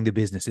with selling the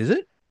business, is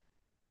it?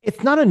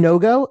 It's not a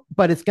no-go,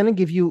 but it's going to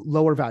give you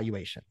lower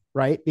valuation,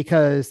 right?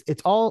 Because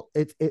it's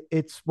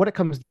what it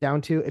comes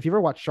down to. If you ever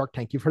watch Shark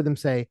Tank, you've heard them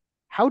say,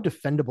 how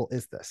defendable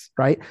is this,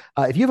 right?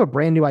 If you have a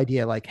brand new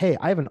idea, like, hey,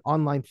 I have an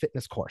online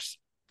fitness course,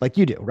 like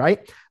you do,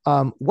 right?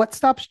 What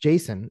stops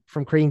Jason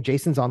from creating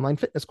Jason's online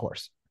fitness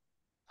course?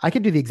 I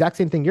could do the exact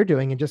same thing you're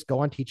doing and just go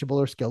on Teachable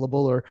or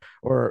Skillable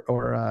or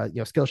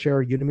Skillshare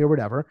or Udemy or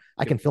whatever.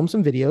 I can film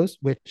some videos,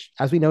 which,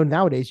 as we know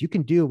nowadays, you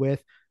can do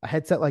with a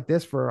headset like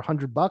this for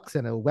 $100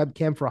 and a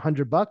webcam for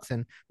 $100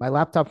 and my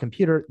laptop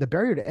computer. The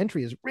barrier to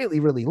entry is really,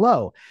 really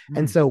low.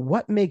 And so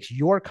what makes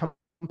your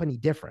company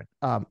different?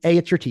 A,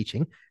 it's your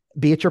teaching.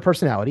 B, it's your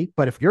personality.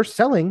 But if you're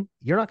selling,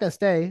 you're not going to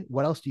stay.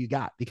 What else do you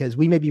got? Because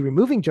we may be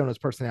removing Jonah's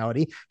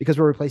personality because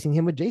we're replacing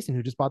him with Jason,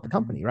 who just bought the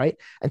company, right?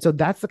 And so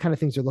that's the kind of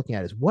things you're looking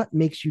at, is what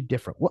makes you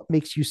different? What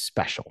makes you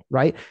special,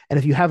 right? And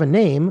if you have a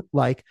name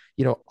like,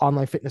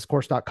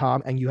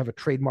 onlinefitnesscourse.com and you have a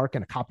trademark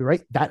and a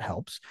copyright, that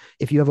helps.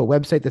 If you have a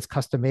website that's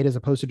custom made as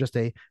opposed to just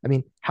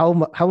how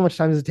much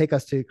time does it take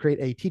us to create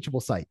a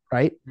Teachable site,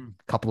 right? A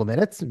couple of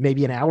minutes,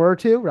 maybe an hour or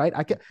two, right?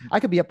 I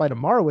could be up by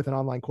tomorrow with an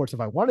online course if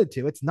I wanted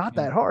to. It's not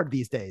that hard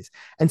these days.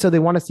 And so they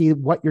want to see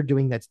what you're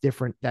doing that's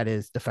different, that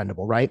is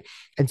defendable, right?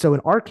 And so in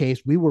our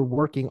case, we were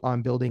working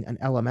on building an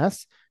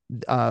LMS.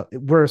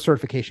 We're a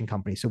certification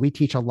company, so we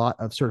teach a lot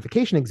of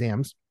certification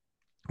exams,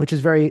 which is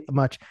very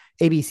much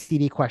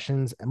ABCD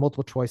questions and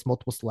multiple choice,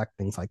 multiple select,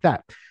 things like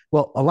that.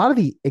 Well, a lot of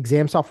the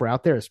exam software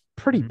out there is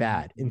pretty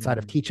bad inside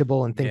of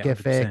Teachable and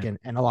Thinkific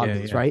and a lot of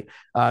these, right?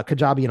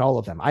 Kajabi and all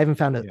of them. I haven't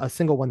found a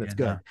single one that's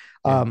good.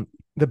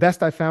 The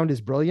best I found is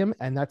Brillium,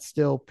 and that's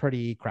still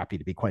pretty crappy,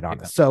 to be quite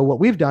honest. So what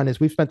we've done is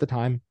we've spent the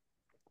time,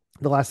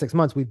 the last 6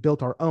 months, we've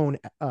built our own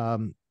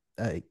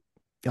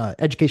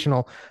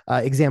educational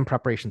exam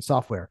preparation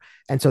software.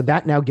 And so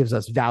that now gives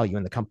us value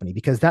in the company,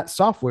 because that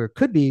software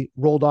could be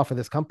rolled off of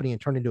this company and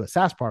turned into a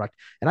SaaS product.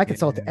 And I could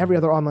sell it to every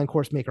other online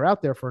course maker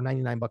out there for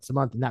 $99 a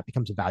month. And that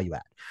becomes a value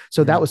add.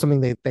 So that was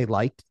something they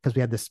liked, because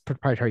we had this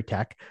proprietary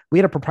tech. We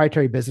had a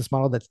proprietary business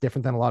model that's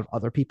different than a lot of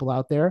other people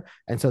out there.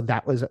 And so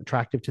that was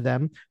attractive to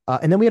them.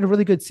 And then we had a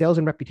really good sales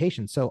and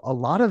reputation. So a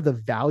lot of the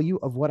value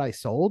of what I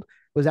sold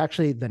was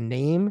actually the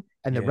name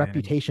and the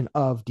reputation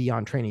of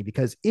Dion Training.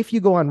 Because if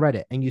you go on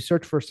Reddit and you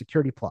search for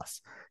Security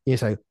Plus, you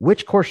say,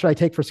 which course should I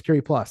take for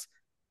Security Plus?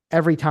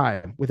 Every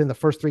time within the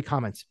first 3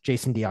 comments,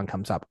 Jason Dion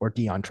comes up, or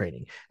Dion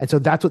Training. And so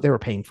that's what they were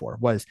paying for,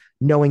 was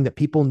knowing that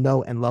people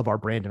know and love our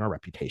brand and our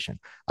reputation.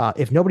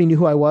 If nobody knew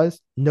who I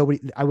was,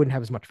 I wouldn't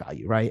have as much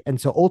value, right?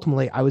 And so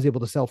ultimately I was able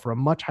to sell for a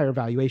much higher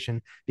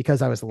valuation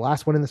because I was the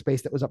last one in the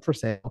space that was up for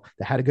sale,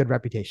 that had a good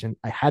reputation.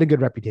 I had a good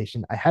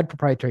reputation. I had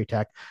proprietary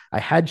tech. I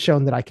had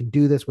shown that I can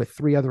do this with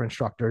 3 other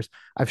instructors.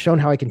 I've shown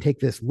how I can take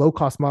this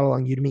low-cost model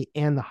on Udemy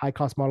and the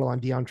high-cost model on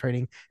Dion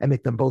Training and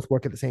make them both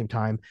work at the same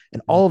time.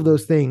 And all of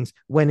those things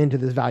went into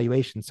this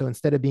valuation. So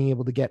instead of being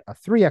able to get a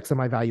 3x of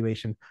my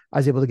valuation, I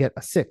was able to get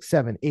a 6,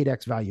 7,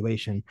 8x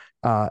valuation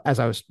as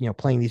I was,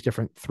 playing these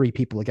different 3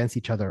 people against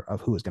each other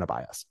of who was going to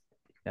buy us.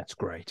 That's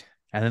great.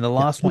 And then the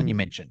last one you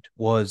mentioned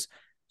was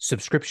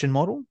subscription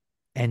model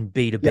and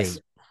B2B. Yes.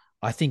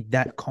 I think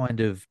that kind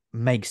of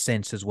makes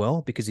sense as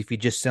well, because if you're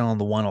just selling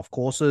the one-off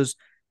courses,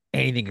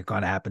 anything can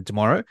kind of happen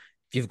tomorrow.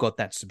 If you've got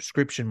that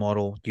subscription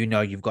model,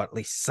 you've got at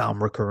least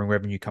some recurring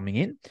revenue coming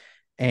in.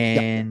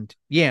 And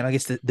and I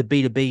guess the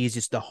B2B is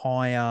just the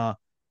higher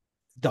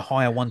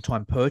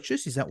one-time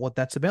purchase. Is that what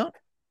that's about?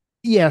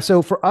 Yeah.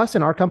 So for us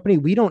in our company,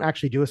 we don't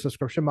actually do a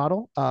subscription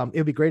model. It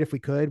would be great if we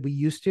could. We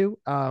used to,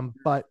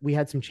 but we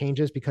had some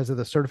changes because of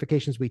the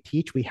certifications we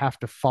teach. We have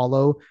to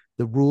follow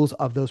the rules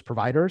of those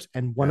providers.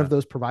 And one Yeah. of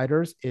those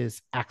providers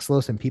is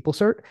Axelos and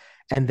PeopleCert.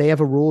 And they have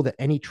a rule that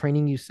any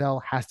training you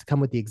sell has to come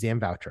with the exam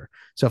voucher.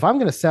 So if I'm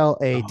going to sell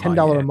a Oh,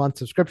 $10 yeah. a month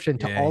subscription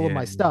to Yeah, all of yeah,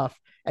 my yeah. stuff,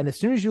 and as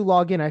soon as you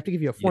log in, I have to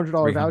give you a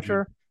 $400 300.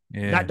 voucher.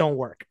 Yeah. That don't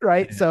work,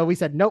 right? Yeah. So we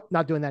said, nope,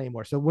 not doing that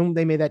anymore. So when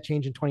they made that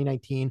change in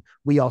 2019,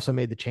 we also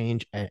made the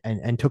change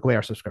and took away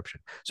our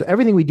subscription. So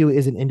everything we do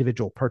is an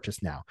individual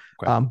purchase now.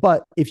 Okay.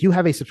 But if you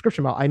have a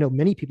subscription model, I know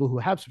many people who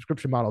have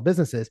subscription model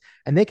businesses,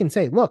 and they can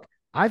say, look,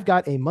 I've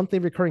got a monthly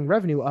recurring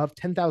revenue of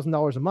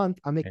 $10,000 a month.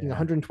 I'm making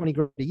 120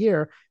 grand a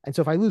year. And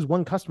so if I lose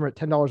one customer at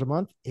 $10 a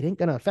month, it ain't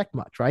going to affect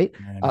much, right?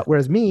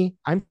 Whereas me,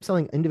 I'm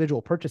selling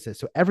individual purchases.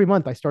 So every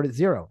month I start at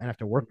zero and I have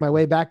to work my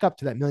way back up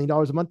to that $1 million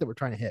a month that we're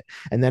trying to hit.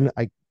 And then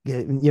I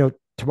get,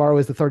 tomorrow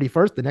is the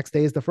 31st. The next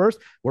day is the 1st.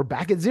 We're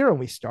back at zero and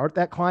we start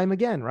that climb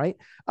again, right?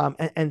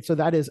 And so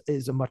that is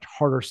a much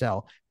harder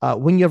sell.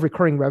 When you have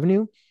recurring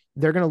revenue,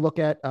 they're going to look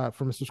at,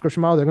 from a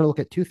subscription model, they're going to look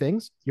at two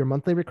things: your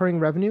monthly recurring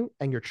revenue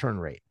and your churn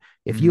rate.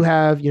 If you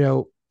have,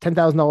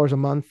 $10,000 a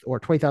month or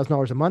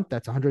 $20,000 a month,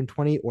 that's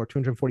 $120,000 or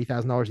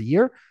 $240,000 a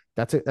year.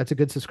 That's a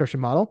good subscription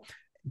model.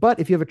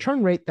 But if you have a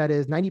churn rate that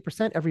is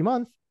 90% every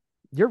month,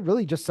 you're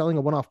really just selling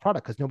a one-off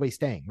product because nobody's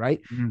staying,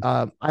 right?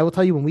 I will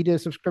tell you, when we did a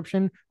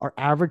subscription, our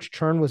average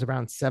churn was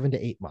around 7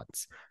 to 8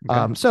 months.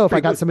 Okay. So if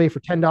I got good. somebody for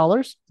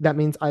 $10, that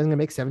means I'm going to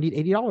make $70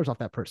 to $80 off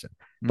that person.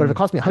 But if it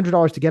costs me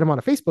 $100 to get them on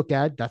a Facebook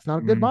ad, that's not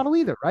a good model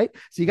either, right?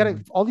 So you got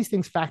to all these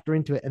things factor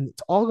into it, and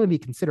it's all going to be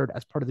considered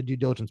as part of the due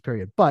diligence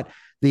period. But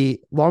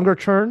the longer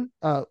churn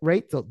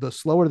rate, the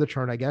slower the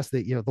churn, I guess,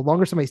 the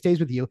longer somebody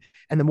stays with you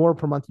and the more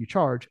per month you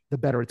charge, the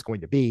better it's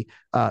going to be,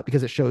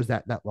 because it shows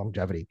that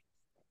longevity.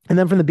 And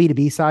then from the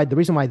B2B side, the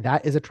reason why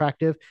that is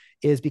attractive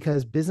is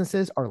because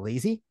businesses are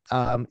lazy.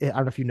 I don't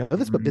know if you know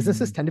this, but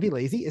businesses tend to be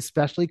lazy,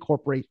 especially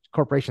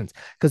corporations,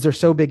 because they're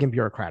so big and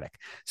bureaucratic.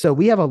 So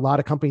we have a lot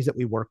of companies that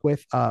we work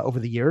with over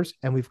the years,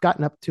 and we've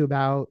gotten up to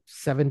about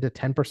 7 to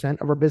 10%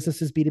 of our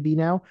businesses B2B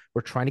now.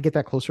 We're trying to get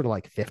that closer to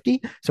like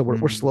 50. So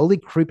we're slowly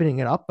creeping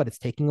it up, but it's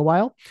taking a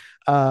while.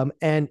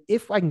 And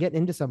if I can get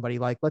into somebody,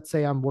 like, let's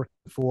say I'm working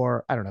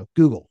for, I don't know,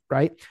 Google,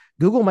 right?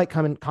 Google might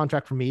come and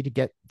contract for me to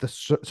get the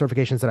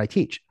certifications that I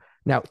teach.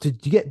 Now, to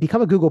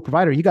become a Google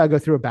provider, you got to go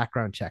through a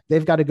background check.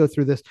 They've got to go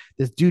through this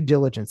due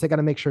diligence. They got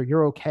to make sure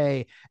you're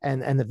okay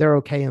and that they're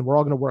okay and we're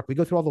all going to work. We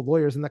go through all the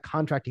lawyers and the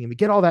contracting and we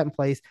get all that in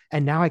place.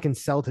 And now I can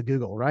sell to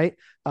Google, right?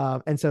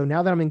 And so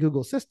now that I'm in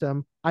Google's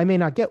system, I may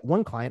not get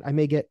one client. I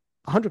may get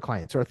 100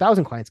 clients or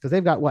 1,000 clients, because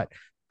they've got what?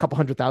 Couple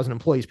 100,000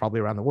 employees probably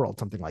around the world,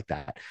 something like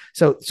that.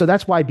 So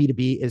that's why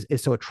B2B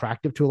is so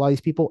attractive to a lot of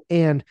these people,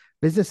 and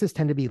businesses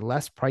tend to be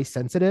less price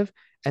sensitive.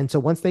 And so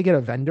once they get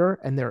a vendor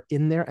and they're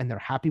in there and they're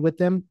happy with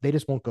them, they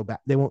just won't go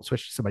back. They won't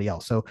switch to somebody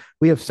else. So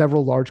we have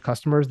several large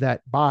customers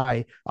that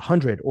buy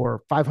 100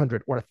 or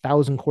 500 or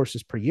 1,000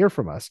 courses per year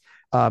from us.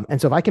 And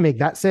so if I can make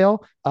that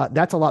sale,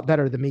 that's a lot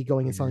better than me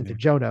going and selling to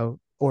Jono,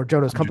 or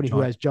Jono's company,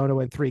 who has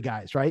Jono and 3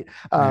 guys, right?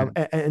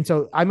 And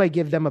so I might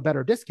give them a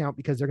better discount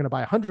because they're going to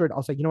buy 100.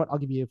 I'll say, you know what, I'll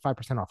give you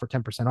 5% off or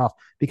 10% off,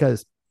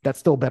 because that's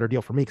still a better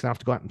deal for me, because I don't have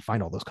to go out and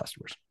find all those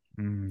customers.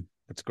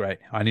 That's great.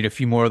 I need a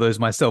few more of those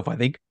myself, I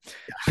think.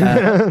 All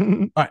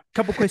right,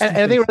 couple questions. And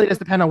I think it really does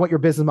depend on what your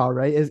business model,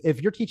 right? Is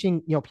if you're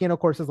teaching, piano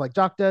courses like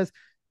Jock does,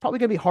 probably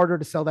going to be harder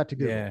to sell that to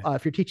Google.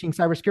 If you're teaching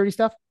cybersecurity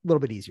stuff, a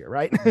little bit easier,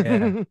 right?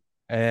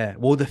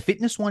 Well, the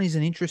fitness one is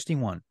an interesting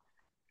one,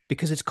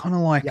 because it's kind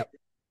of like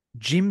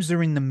gyms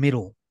are in the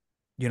middle,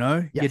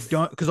 Yes. You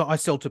don't, because I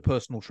sell to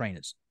personal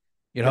trainers,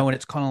 and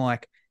it's kind of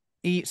like,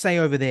 say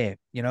over there,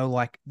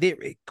 like there,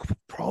 it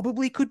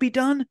probably could be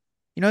done.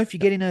 If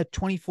you get in a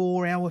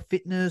 24-hour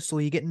fitness,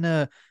 or you get in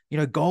a,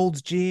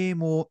 Gold's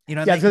Gym, or,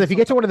 because if you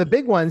get to one of the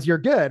big ones, you're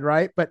good,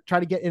 right? But try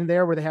to get in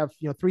there where they have,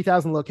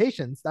 3,000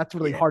 locations. That's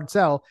really hard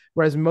sell.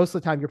 Whereas most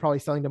of the time you're probably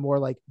selling to more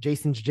like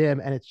Jason's gym,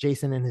 and it's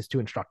Jason and his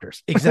 2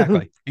 instructors.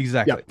 Exactly.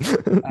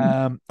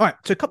 All right.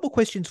 So a couple of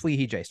questions for you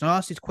here, Jason. I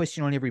ask this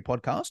question on every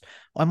podcast.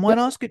 I might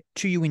ask it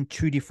to you in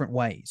 2 different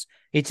ways.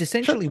 It's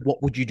essentially,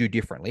 what would you do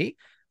differently?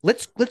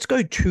 Let's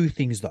go 2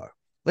 things though.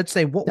 Let's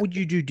say, what would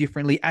you do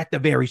differently at the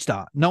very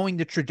start, knowing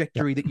the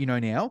trajectory that you know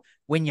now?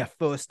 When you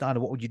first started,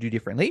 what would you do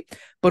differently?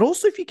 But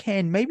also, if you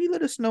can, maybe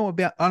let us know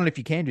about, I don't know if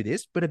you can do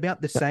this, but about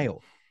the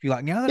sale. If you're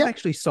like, now that I've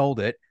actually sold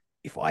it,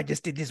 if I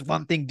just did this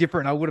one thing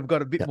different, I would have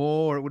got a bit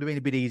more, or it would have been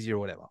a bit easier or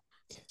whatever.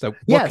 So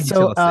what can you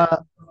tell us there?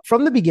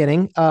 From the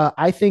beginning,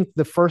 I think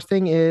the first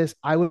thing is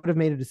I would have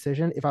made a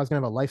decision if I was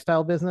going to have a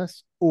lifestyle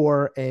business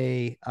or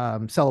a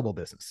sellable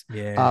business.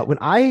 When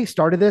I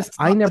started this,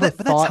 I never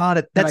thought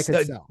that I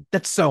could sell.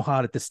 That's so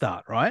hard at the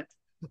start, right?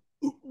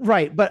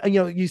 Right. But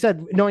you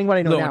said knowing what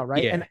I know now,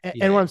 right?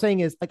 And what I'm saying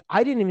is, like,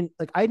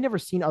 I'd never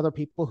seen other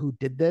people who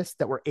did this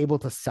that were able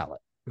to sell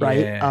it.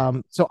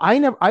 Right. So I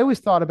always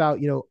thought about,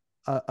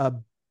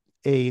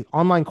 a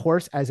online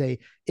course as a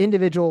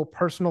individual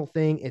personal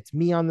thing. It's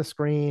me on the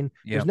screen.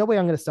 There's no way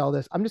I'm going to sell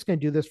this. I'm just going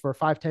to do this for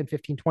 5, 10,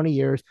 15, 20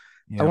 years.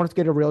 I wanted to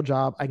get a real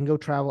job. I can go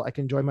travel. I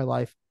can enjoy my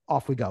life.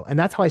 Off we go. And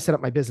that's how I set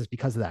up my business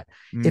because of that.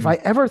 If I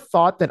ever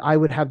thought that I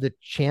would have the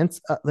chance,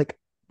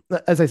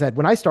 as I said,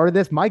 when I started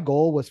this, my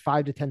goal was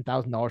 $5,000 to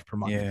 $10,000 per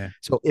month. Yeah.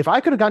 So if I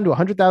could have gotten to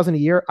 100,000 a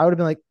year, I would have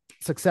been like,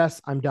 success,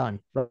 I'm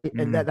done. Right?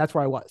 And that's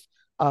where I was.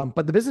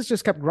 But the business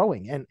just kept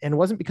growing, and it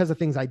wasn't because of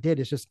things I did.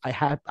 It's just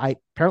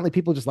apparently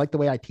people just liked the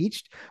way I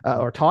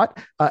or taught,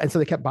 and so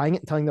they kept buying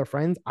it and telling their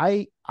friends.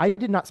 I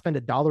did not spend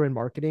 $1 in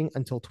marketing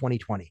until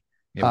 2020.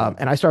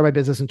 And I started my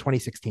business in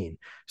 2016.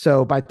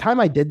 So by the time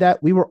I did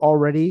that, we were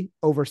already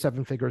over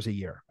 7 figures a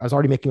year. I was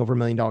already making over $1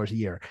 million a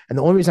year. And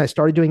the only reason I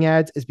started doing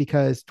ads is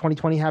because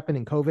 2020 happened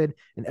and COVID,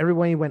 and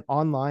everybody went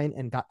online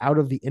and got out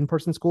of the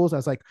in-person schools. I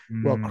was like,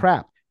 well,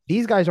 crap.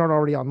 These guys aren't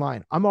already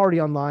online. I'm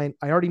already online.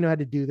 I already know how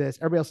to do this.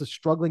 Everybody else is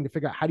struggling to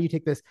figure out how do you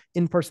take this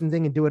in-person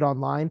thing and do it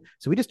online.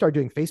 So we just started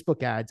doing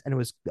Facebook ads, and it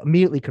was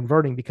immediately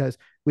converting because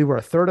we were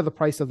a third of the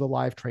price of the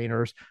live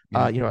trainers,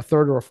 a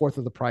third or a fourth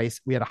of the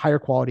price. We had a higher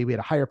quality. We had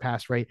a higher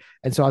pass rate.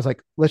 And so I was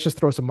like, let's just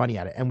throw some money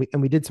at it.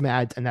 And we did some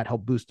ads, and that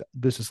helped boost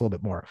us a little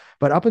bit more.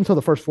 But up until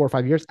the first 4 or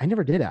 5 years, I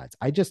never did ads.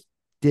 I just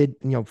did,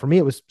 for me,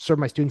 it was serve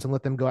my students and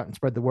let them go out and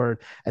spread the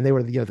word. And they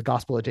were, the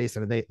gospel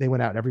adjacent, and they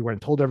went out everywhere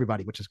and told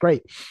everybody, which is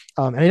great.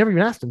 And I never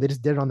even asked them. They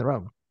just did it on their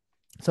own.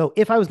 So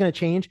if I was going to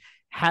change,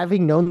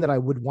 having known that I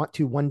would want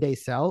to one day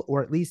sell,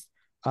 or at least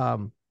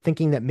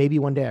thinking that maybe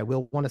one day I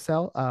will want to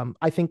sell,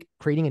 I think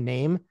creating a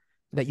name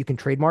that you can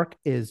trademark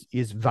is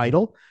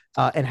vital,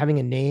 and having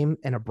a name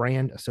and a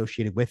brand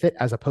associated with it,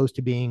 as opposed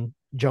to being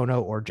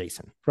Jono or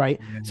Jason, right?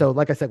 So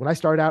like I said, when I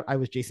started out, I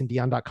was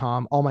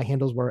jasondion.com. All my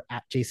handles were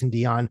at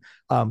jasondion.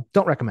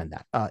 Don't recommend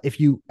that if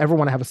you ever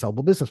want to have a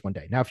sellable business one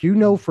day. Now, if you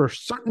know for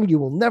certain you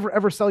will never,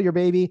 ever sell your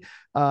baby,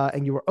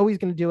 and you were always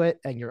going to do it,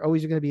 and you're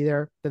always going to be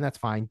there, then that's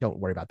fine. Don't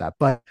worry about that.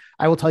 But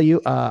I will tell you,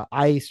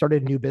 I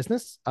started a new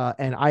business,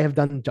 and I have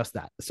done just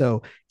that.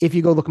 So if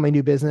you go look at my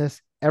new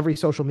business, every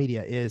social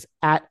media is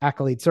at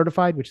Accolade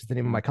Certified, which is the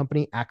name of my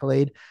company,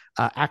 Accolade.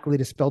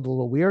 Accolade is spelled a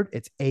little weird.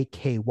 It's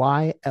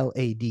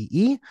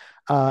AKYLADE.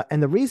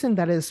 And the reason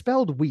that is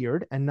spelled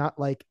weird and not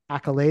like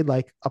accolade,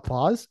 like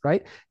applause,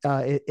 right,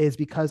 is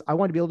because I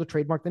want to be able to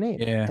trademark the name.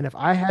 Yeah. And if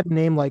I had a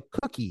name like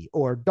Cookie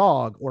or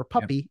Dog or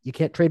Puppy, you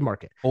can't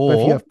trademark it. Or but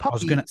if you have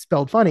Puppy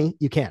spelled funny,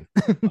 you can.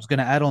 I was going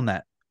to add on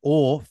that.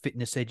 Or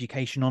Fitness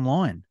Education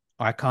Online.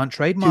 I can't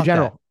trademark Too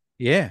general.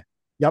 that. Yeah.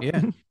 Yep.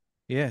 Yeah.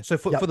 Yeah. So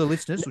for the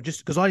listeners,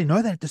 just because I didn't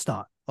know that at the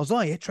start, I was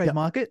like, yeah,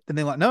 trademark it. Then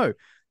they're like, no.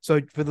 So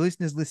for the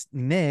listeners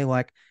listening there,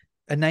 like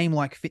a name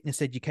like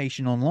Fitness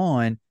Education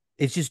Online,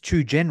 it's just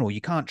too general.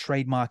 You can't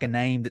trademark a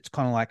name that's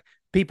kind of like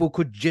people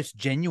could just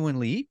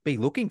genuinely be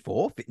looking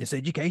for Fitness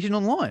Education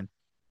Online.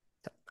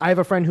 I have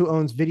a friend who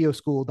owns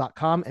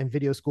videoschool.com and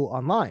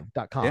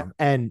videoschoolonline.com, Yeah.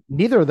 and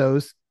neither of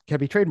those can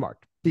be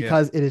trademarked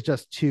because it is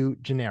just too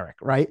generic,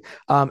 right?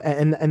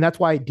 And that's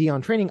why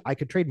Dion Training, I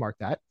could trademark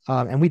that,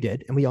 and we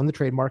did, and we own the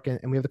trademark,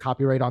 and we have the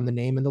copyright on the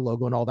name and the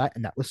logo and all that,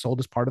 and that was sold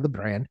as part of the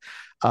brand,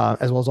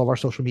 as well as all of our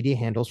social media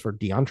handles for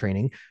Dion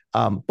Training.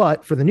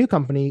 But for the new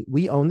company,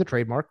 we own the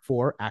trademark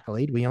for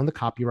Accolade. We own the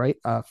copyright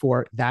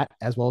for that,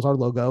 as well as our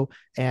logo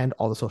and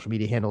all the social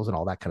media handles and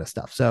all that kind of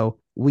stuff. So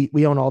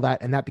we own all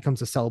that, and that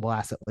becomes a sellable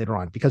asset later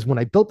on. Because when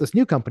I built this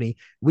new company,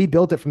 we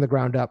built it from the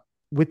ground up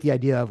with the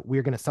idea of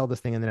we're going to sell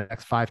this thing in the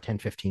next 5, 10,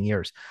 15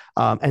 years.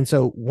 And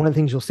so one of the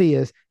things you'll see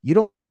is you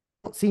don't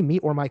see me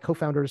or my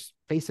co-founders'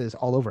 faces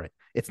all over it.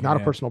 It's not a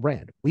personal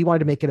brand. We wanted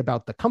to make it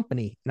about the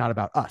company, not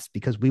about us,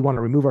 because we want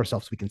to remove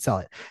ourselves so we can sell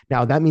it.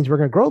 Now, that means we're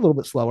going to grow a little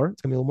bit slower.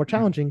 It's going to be a little more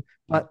challenging,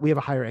 but we have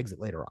a higher exit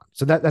later on.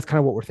 So that's kind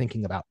of what we're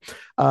thinking about.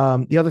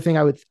 The other thing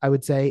I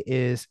would say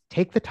is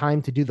take the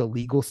time to do the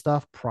legal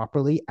stuff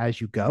properly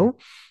as you go.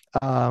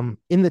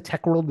 In the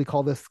tech world, we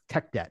call this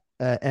tech debt.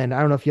 And I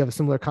don't know if you have a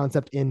similar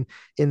concept in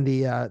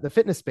the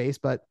fitness space,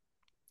 but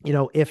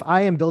if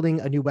I am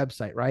building a new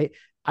website, right,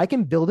 I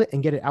can build it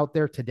and get it out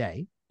there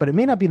today, but it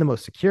may not be the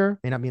most secure,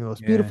 may not be the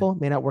most beautiful,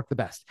 may not work the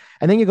best.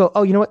 And then you go,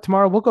 oh, you know what?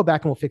 Tomorrow we'll go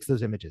back and we'll fix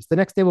those images. The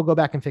next day we'll go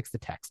back and fix the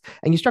text.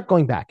 And you start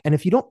going back. And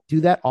if you don't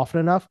do that often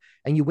enough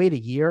and you wait a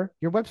year,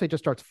 your website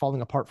just starts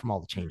falling apart from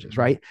all the changes,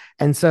 right?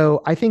 And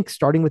so I think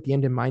starting with the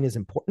end in mind is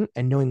important,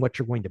 and knowing what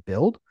you're going to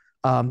build.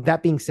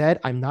 That being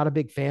said, I'm not a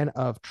big fan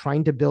of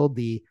trying to build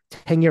the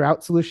 10-year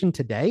out solution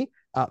today.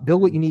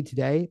 Build what you need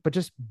today, but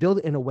just build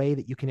it in a way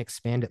that you can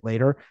expand it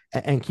later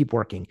and keep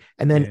working.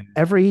 And then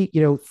every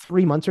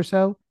 3 months or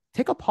so,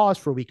 take a pause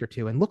for a week or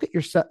two and look at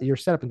your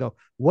setup and go,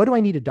 what do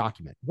I need to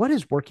document? What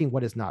is working?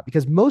 What is not?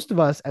 Because most of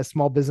us as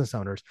small business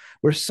owners,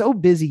 we're so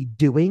busy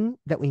doing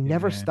that we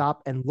never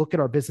stop and look at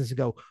our business and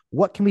go,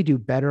 what can we do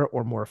better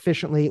or more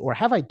efficiently? Or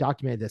have I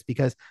documented this?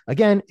 Because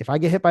again, if I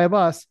get hit by a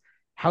bus,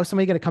 how is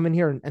somebody going to come in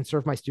here and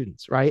serve my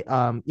students, right?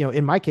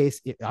 In my case,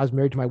 I was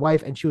married to my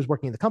wife and she was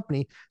working in the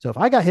company. So if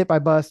I got hit by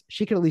a bus,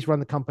 she could at least run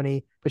the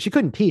company, but she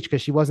couldn't teach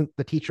because she wasn't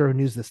the teacher who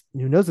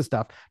knows this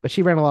stuff, but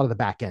she ran a lot of the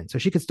back end. So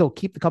she could still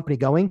keep the company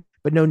going,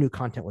 but no new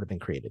content would have been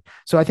created.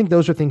 So I think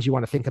those are things you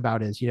want to think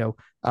about is, do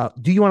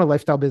you want a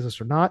lifestyle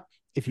business or not?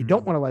 If you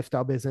don't want a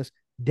lifestyle business,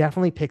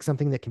 definitely pick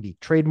something that can be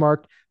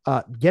trademarked.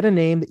 Get a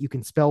name that you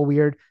can spell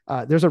weird.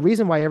 There's a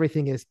reason why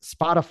everything is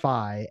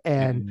Spotify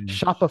and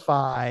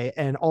Shopify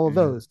and all of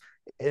those.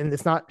 And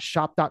it's not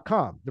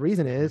shop.com. The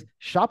reason is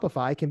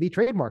Shopify can be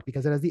trademarked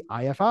because it has the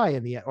IFI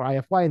in the or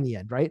IFY in the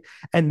end, right?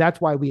 And that's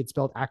why we had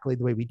spelled Accolade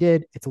the way we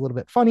did. It's a little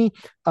bit funny,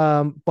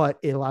 but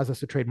it allows us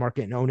to trademark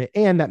it and own it.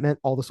 And that meant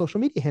all the social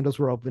media handles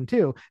were open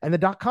too. And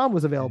the .com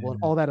was available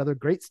and all that other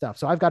great stuff.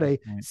 So I've got a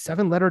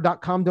 7-letter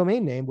 .com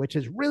domain name, which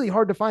is really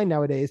hard to find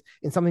nowadays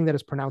in something that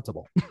is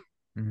pronounceable.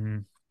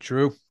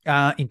 True.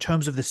 In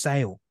terms of the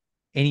sale,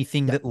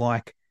 anything that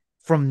like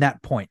from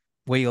that point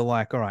where you're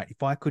like, all right,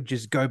 if I could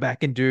just go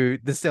back and do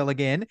the sell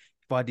again,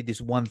 if I did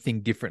this one thing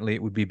differently,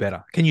 it would be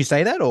better. Can you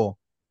say that or?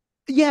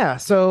 Yeah.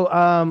 So,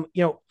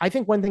 I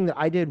think one thing that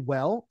I did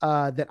well,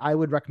 that I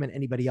would recommend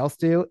anybody else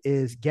do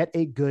is get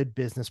a good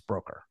business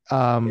broker.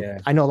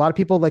 I know a lot of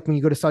people, like when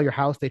you go to sell your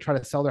house, they try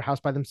to sell their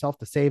house by themselves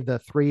to save the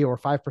 3 or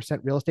 5%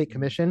 real estate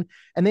commission.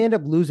 And they end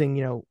up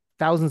losing,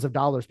 thousands of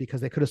dollars because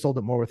they could have sold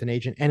it more with an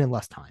agent and in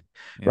less time.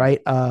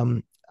 Right.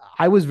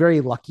 I was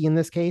very lucky in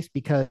this case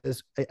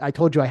because I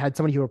told you I had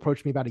somebody who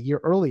approached me about a year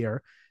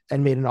earlier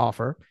and made an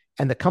offer,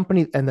 and the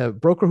company and the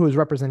broker who was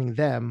representing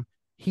them,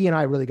 he and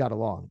I really got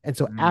along. And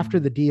so after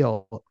the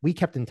deal, we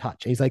kept in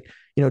touch. And he's like,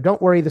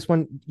 don't worry, this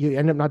one, you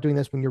end up not doing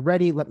this. When you're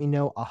ready, let me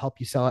know. I'll help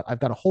you sell it. I've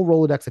got a whole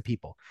Rolodex of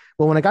people.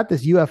 Well, when I got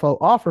this UFO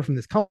offer from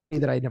this company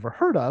that I'd never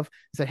heard of,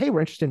 said, hey, we're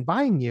interested in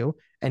buying you.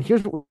 And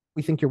here's what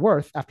we think you're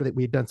worth. After that,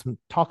 we had done some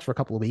talks for a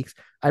couple of weeks.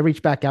 I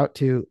reached back out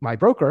to my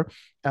broker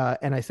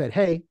and I said,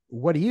 hey,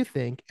 what do you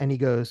think? And he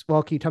goes,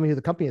 well, can you tell me who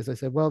the company is? I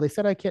said, well, they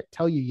said I can't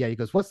tell you yet. He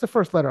goes, what's the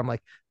first letter? I'm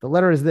like, the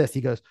letter is this. He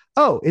goes,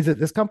 oh, is it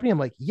this company? I'm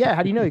like, yeah.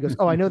 How do you know? He goes,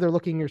 oh, I know they're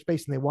looking in your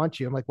space and they want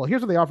you. I'm like, well,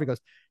 here's what they offer. He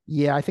goes,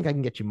 yeah, I think I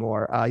can get you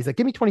more. He's like,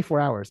 give me 24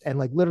 hours. And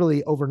like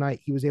literally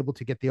overnight, he was able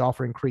to get the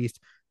offer increased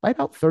by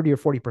about 30 or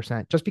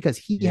 40%, just because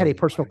he had a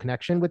personal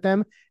connection with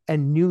them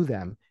and knew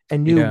them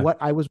and knew what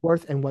I was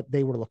worth and what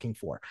they were looking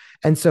for.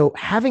 And so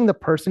having the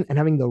person and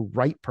having the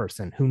right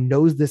person who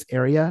knows this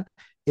area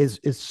is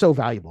so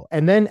valuable.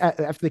 And then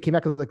after they came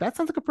back, I was like, that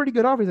sounds like a pretty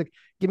good offer. He's like,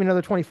 give me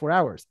another 24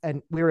 hours.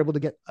 And we were able to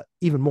get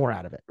even more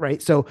out of it.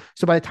 Right. So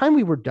by the time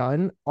we were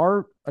done,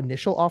 our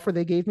initial offer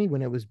they gave me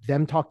when it was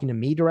them talking to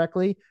me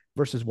directly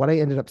versus what I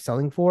ended up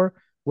selling for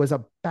was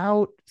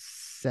about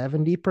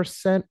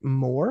 70%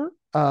 more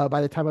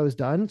by the time I was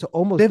done. So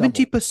almost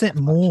 70%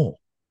 more.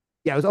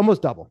 Yeah, it was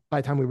almost double by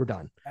the time we were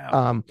done.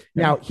 Wow.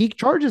 Now he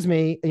charges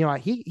me,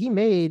 he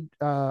made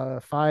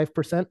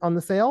 5% on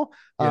the sale,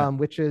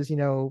 which is,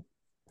 $500,000,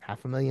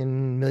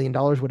 $1 million,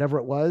 whatever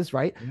it was.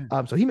 Right.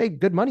 Yeah. So he made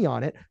good money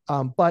on it.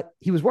 But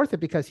he was worth it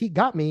because he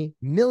got me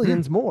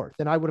millions more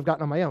than I would have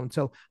gotten on my own.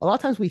 So a lot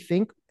of times we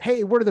think,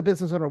 hey, we're the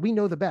business owner. We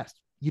know the best.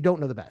 You don't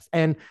know the best.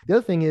 And the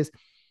other thing is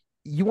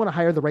you want to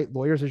hire the right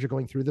lawyers as you're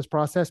going through this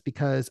process,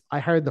 because I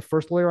hired the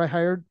first lawyer I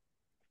hired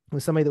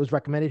was somebody that was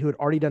recommended who had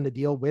already done the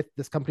deal with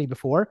this company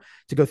before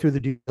to go through the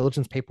due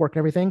diligence paperwork and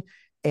everything.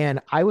 And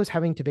I was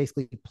having to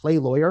basically play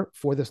lawyer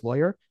for this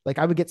lawyer. Like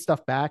I would get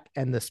stuff back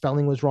and the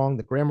spelling was wrong.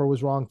 The grammar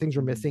was wrong. Things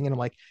were missing. And I'm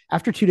like,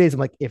 after 2 days,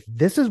 I'm like, if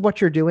this is what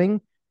you're doing,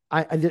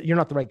 you're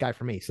not the right guy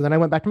for me. So then I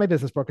went back to my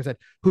business broker and said,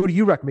 who do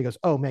you recommend? He goes,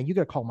 oh man, you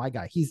got to call my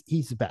guy. He's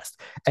the best.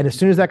 And as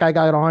soon as that guy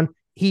got on,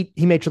 he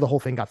made sure the whole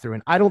thing got through.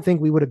 And I don't think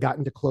we would have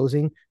gotten to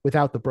closing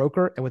without the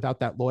broker and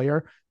without that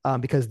lawyer,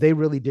 because they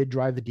really did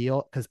drive the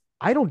deal. Because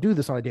I don't do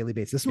this on a daily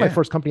basis. This is my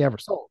first company I ever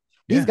sold.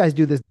 These guys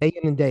do this day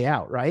in and day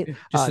out, right?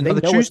 Just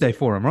another Tuesday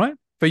for them, right?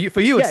 For you,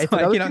 it's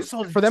like, for them,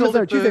 it's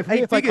another Tuesday. For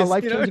me, it's like a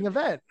life-changing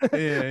event.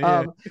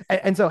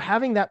 And so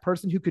having that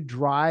person who could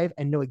drive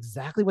and know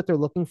exactly what they're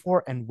looking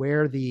for and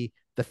where the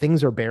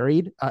things are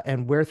buried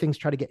and where things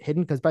try to get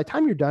hidden. Because by the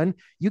time you're done,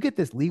 you get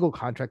this legal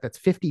contract that's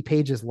 50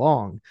 pages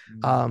long.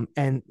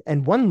 And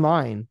one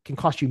line can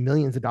cost you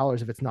millions of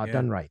dollars if it's not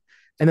done right.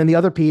 And then the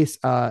other piece,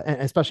 and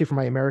especially for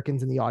my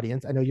Americans in the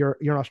audience, I know you're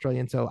an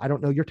Australian, so I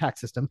don't know your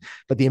tax system,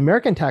 but the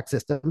American tax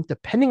system,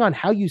 depending on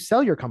how you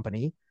sell your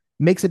company,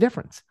 makes a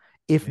difference.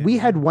 If we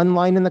had one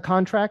line in the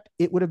contract,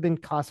 it would have been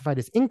classified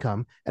as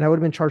income, and I would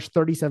have been charged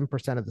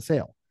 37% of the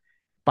sale.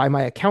 By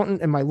my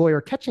accountant and my lawyer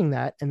catching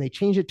that, and they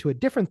changed it to a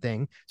different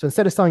thing. So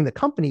instead of selling the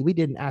company, we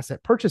did an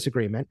asset purchase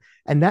agreement,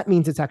 and that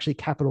means it's actually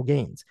capital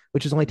gains,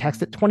 which is only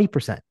taxed at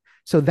 20%.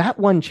 So that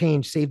one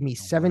change saved me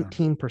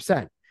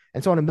 17%.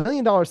 And so on $1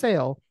 million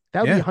sale,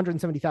 that would be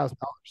 $170,000,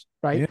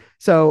 right? Yeah.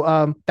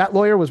 So that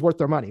lawyer was worth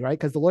their money, right?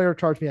 Because the lawyer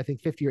charged me, I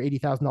think, $50,000 or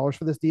 $80,000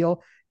 for this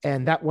deal,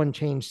 and that one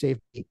change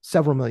saved me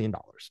several $1 million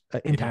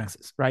in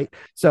taxes, right?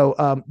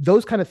 So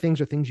those kind of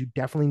things are things you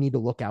definitely need to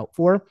look out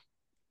for,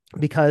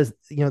 because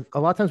a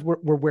lot of times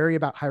we're wary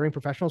about hiring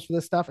professionals for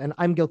this stuff, and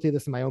I'm guilty of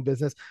this in my own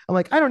business. I'm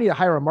like, I don't need to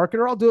hire a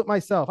marketer; I'll do it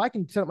myself. I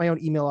can set up my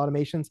own email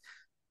automations.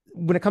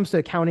 When it comes to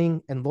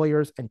accounting and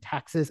lawyers and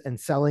taxes and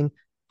selling,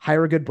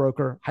 hire a good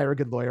broker, hire a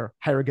good lawyer,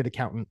 hire a good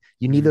accountant.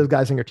 You need those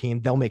guys on your team.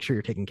 They'll make sure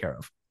you're taken care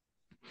of.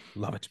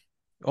 Love it.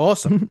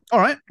 Awesome. All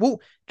right. Well,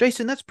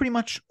 Jason, that's pretty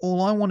much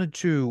all I wanted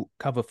to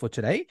cover for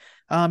today.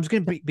 There's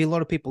going to be a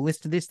lot of people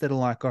listening to this that are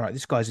like, all right,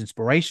 this guy's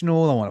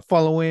inspirational. I want to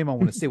follow him. I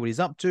want to see what he's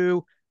up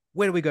to.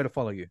 where do we go to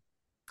follow you?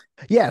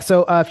 Yeah.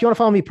 So if you want to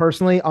follow me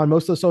personally on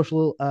most of the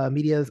social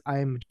medias,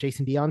 I'm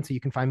Jason Dion. So you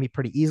can find me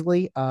pretty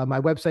easily. My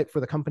website for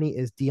the company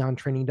is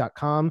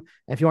diontraining.com.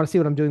 And if you want to see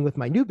what I'm doing with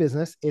my new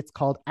business, it's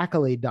called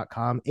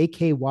Accolade.com,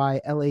 AKYLADE.com.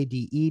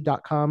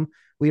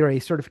 We are a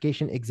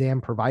certification exam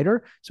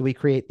provider. So we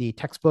create the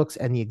textbooks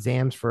and the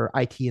exams for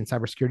IT and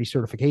cybersecurity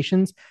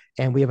certifications.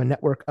 And we have a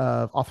network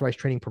of authorized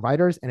training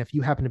providers. And if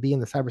you happen to be in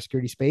the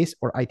cybersecurity space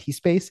or IT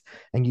space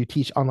and you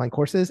teach online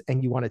courses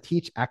and you want to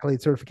teach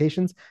Accolade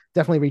certifications,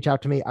 definitely reach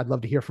out to me. I'd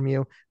love to hear from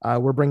you.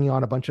 We're bringing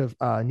on a bunch of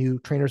new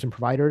trainers and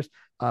providers.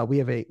 We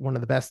have one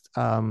of the best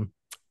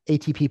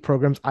ATP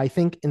programs, I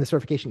think, in the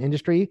certification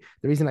industry.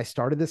 The reason I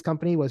started this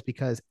company was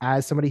because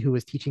as somebody who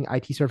was teaching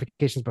IT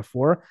certifications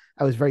before,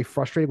 I was very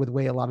frustrated with the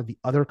way a lot of the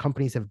other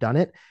companies have done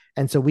it.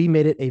 And so we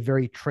made it a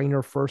very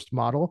trainer first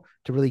model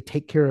to really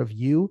take care of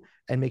you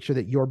and make sure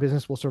that your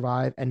business will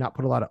survive and not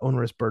put a lot of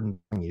onerous burden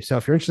on you. So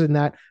if you're interested in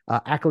that,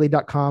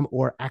 Accolade.com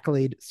or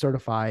Accolade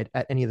Certified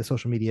at any of the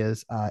social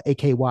medias,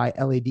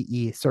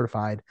 AKYLADE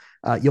Certified,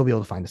 you'll be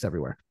able to find us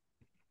everywhere.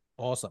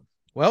 Awesome.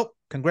 Well,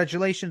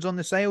 congratulations on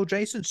the sale,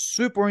 Jason.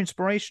 Super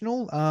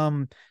inspirational.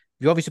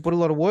 You obviously put a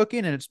lot of work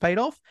in and it's paid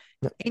off.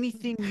 Yep.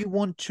 Anything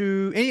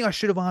I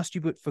should have asked you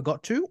but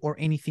forgot to, or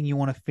anything you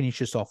want to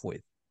finish us off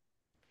with?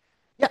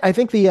 Yeah, I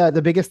think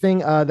the biggest thing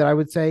that I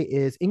would say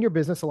is in your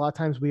business, a lot of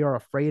times we are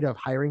afraid of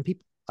hiring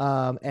people.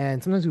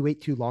 And sometimes we wait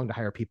too long to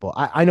hire people.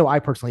 I know I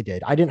personally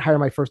did. I didn't hire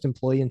my first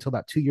employee until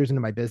about 2 years into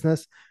my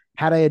business.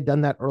 Had I had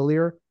done that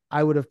earlier,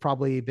 I would have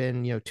probably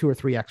been, 2 or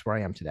 3x where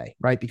I am today,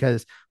 right?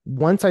 Because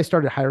once I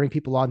started hiring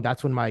people on,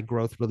 that's when my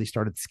growth really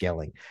started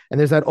scaling. And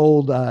there's that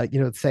old,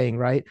 saying,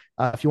 right?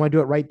 If you want to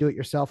do it right, do it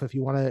yourself. If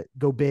you want to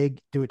go big,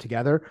 do it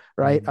together,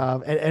 right?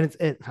 Mm-hmm.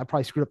 And I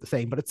probably screwed up the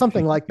saying, but it's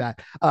something like that.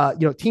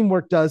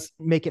 Teamwork does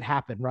make it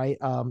happen, right?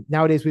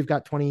 Nowadays, we've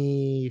got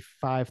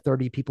 25,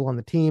 30 people on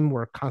the team.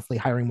 We're constantly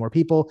hiring more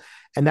people.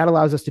 And that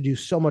allows us to do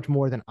so much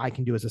more than I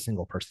can do as a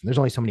single person. There's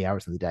only so many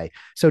hours in the day.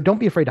 So don't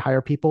be afraid to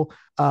hire people.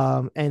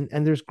 And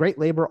there's great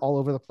labor all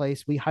over the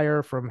place. We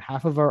hire from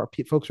half of our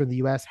folks are in the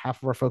US,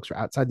 half of our folks are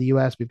outside the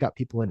US. We've got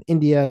people in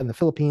India and the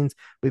Philippines.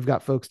 We've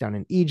got folks down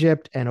in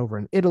Egypt and over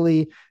in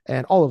Italy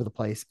and all over the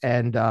place.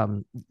 And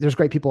there's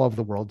great people all over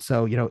the world.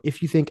 So,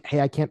 if you think, hey,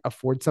 I can't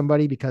afford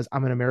somebody because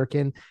I'm an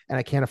American and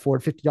I can't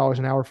afford $50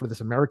 an hour for this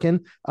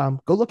American,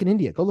 go look in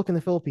India, go look in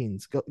the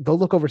Philippines, go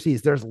look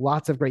overseas. There's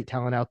lots of great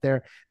talent out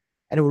there.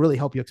 And it will really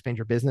help you expand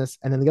your business.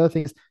 And then the other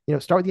thing is,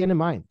 start with the end in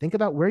mind. Think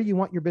about where you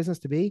want your business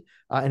to be.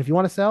 And if you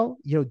want to sell,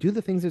 do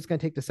the things that it's going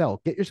to take to sell.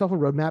 Get yourself a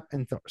roadmap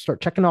and start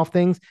checking off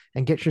things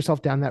and get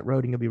yourself down that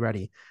road and you'll be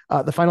ready.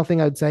 The final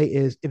thing I would say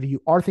is if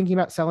you are thinking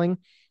about selling,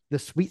 the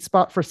sweet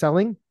spot for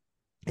selling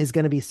is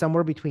going to be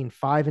somewhere between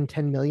 5 and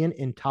 10 million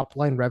in top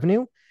line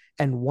revenue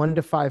and 1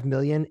 to 5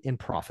 million in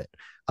profit.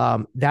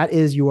 That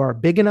is, you are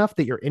big enough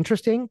that you're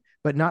interesting,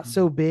 but not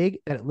so big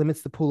that it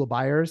limits the pool of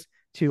buyers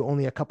to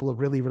only a couple of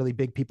really, really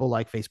big people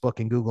like Facebook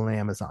and Google and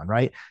Amazon,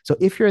 right? So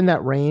if you're in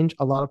that range,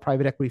 a lot of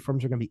private equity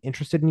firms are going to be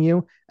interested in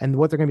you. And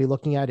what they're going to be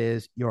looking at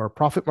is your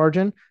profit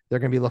margin. They're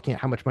going to be looking at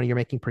how much money you're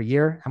making per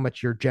year, how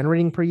much you're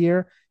generating per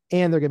year.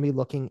 And they're going to be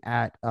looking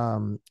at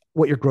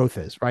what your growth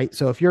is, right?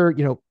 So if you're,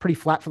 pretty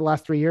flat for the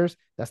last 3 years,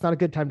 that's not a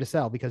good time to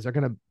sell because they're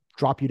going to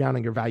drop you down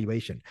on your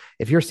valuation.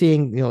 If you're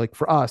seeing, like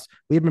for us,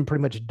 we've been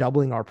pretty much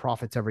doubling our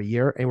profits every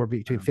year and we're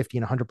between 50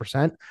 and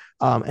 100%.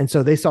 And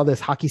so they saw this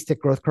hockey stick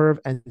growth curve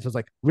and so it's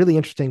like really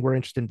interesting. We're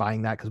interested in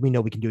buying that because we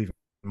know we can do even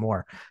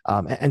more.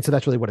 And so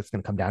that's really what it's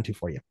going to come down to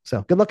for you.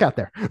 So good luck out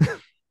there.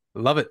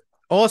 Love it.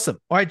 Awesome.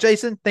 All right,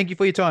 Jason, thank you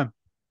for your time.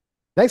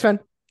 Thanks, man.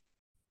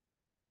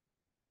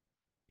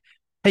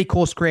 Hey,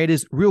 course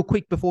creators, real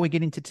quick before we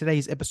get into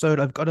today's episode,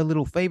 I've got a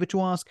little favor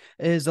to ask.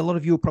 As a lot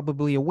of you are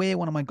probably aware,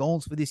 one of my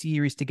goals for this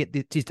year is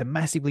to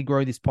massively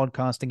grow this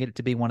podcast and get it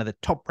to be one of the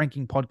top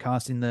ranking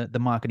podcasts in the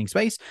marketing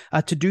space.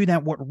 To do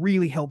that, what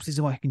really helps is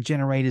if I can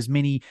generate as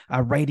many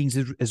ratings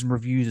as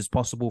reviews as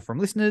possible from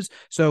listeners.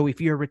 So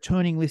if you're a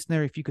returning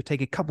listener, if you could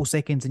take a couple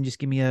seconds and just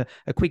give me a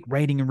quick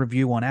rating and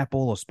review on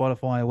Apple or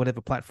Spotify or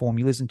whatever platform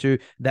you listen to,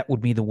 that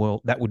would mean the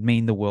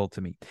world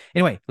to me.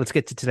 Anyway, let's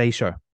get to today's show.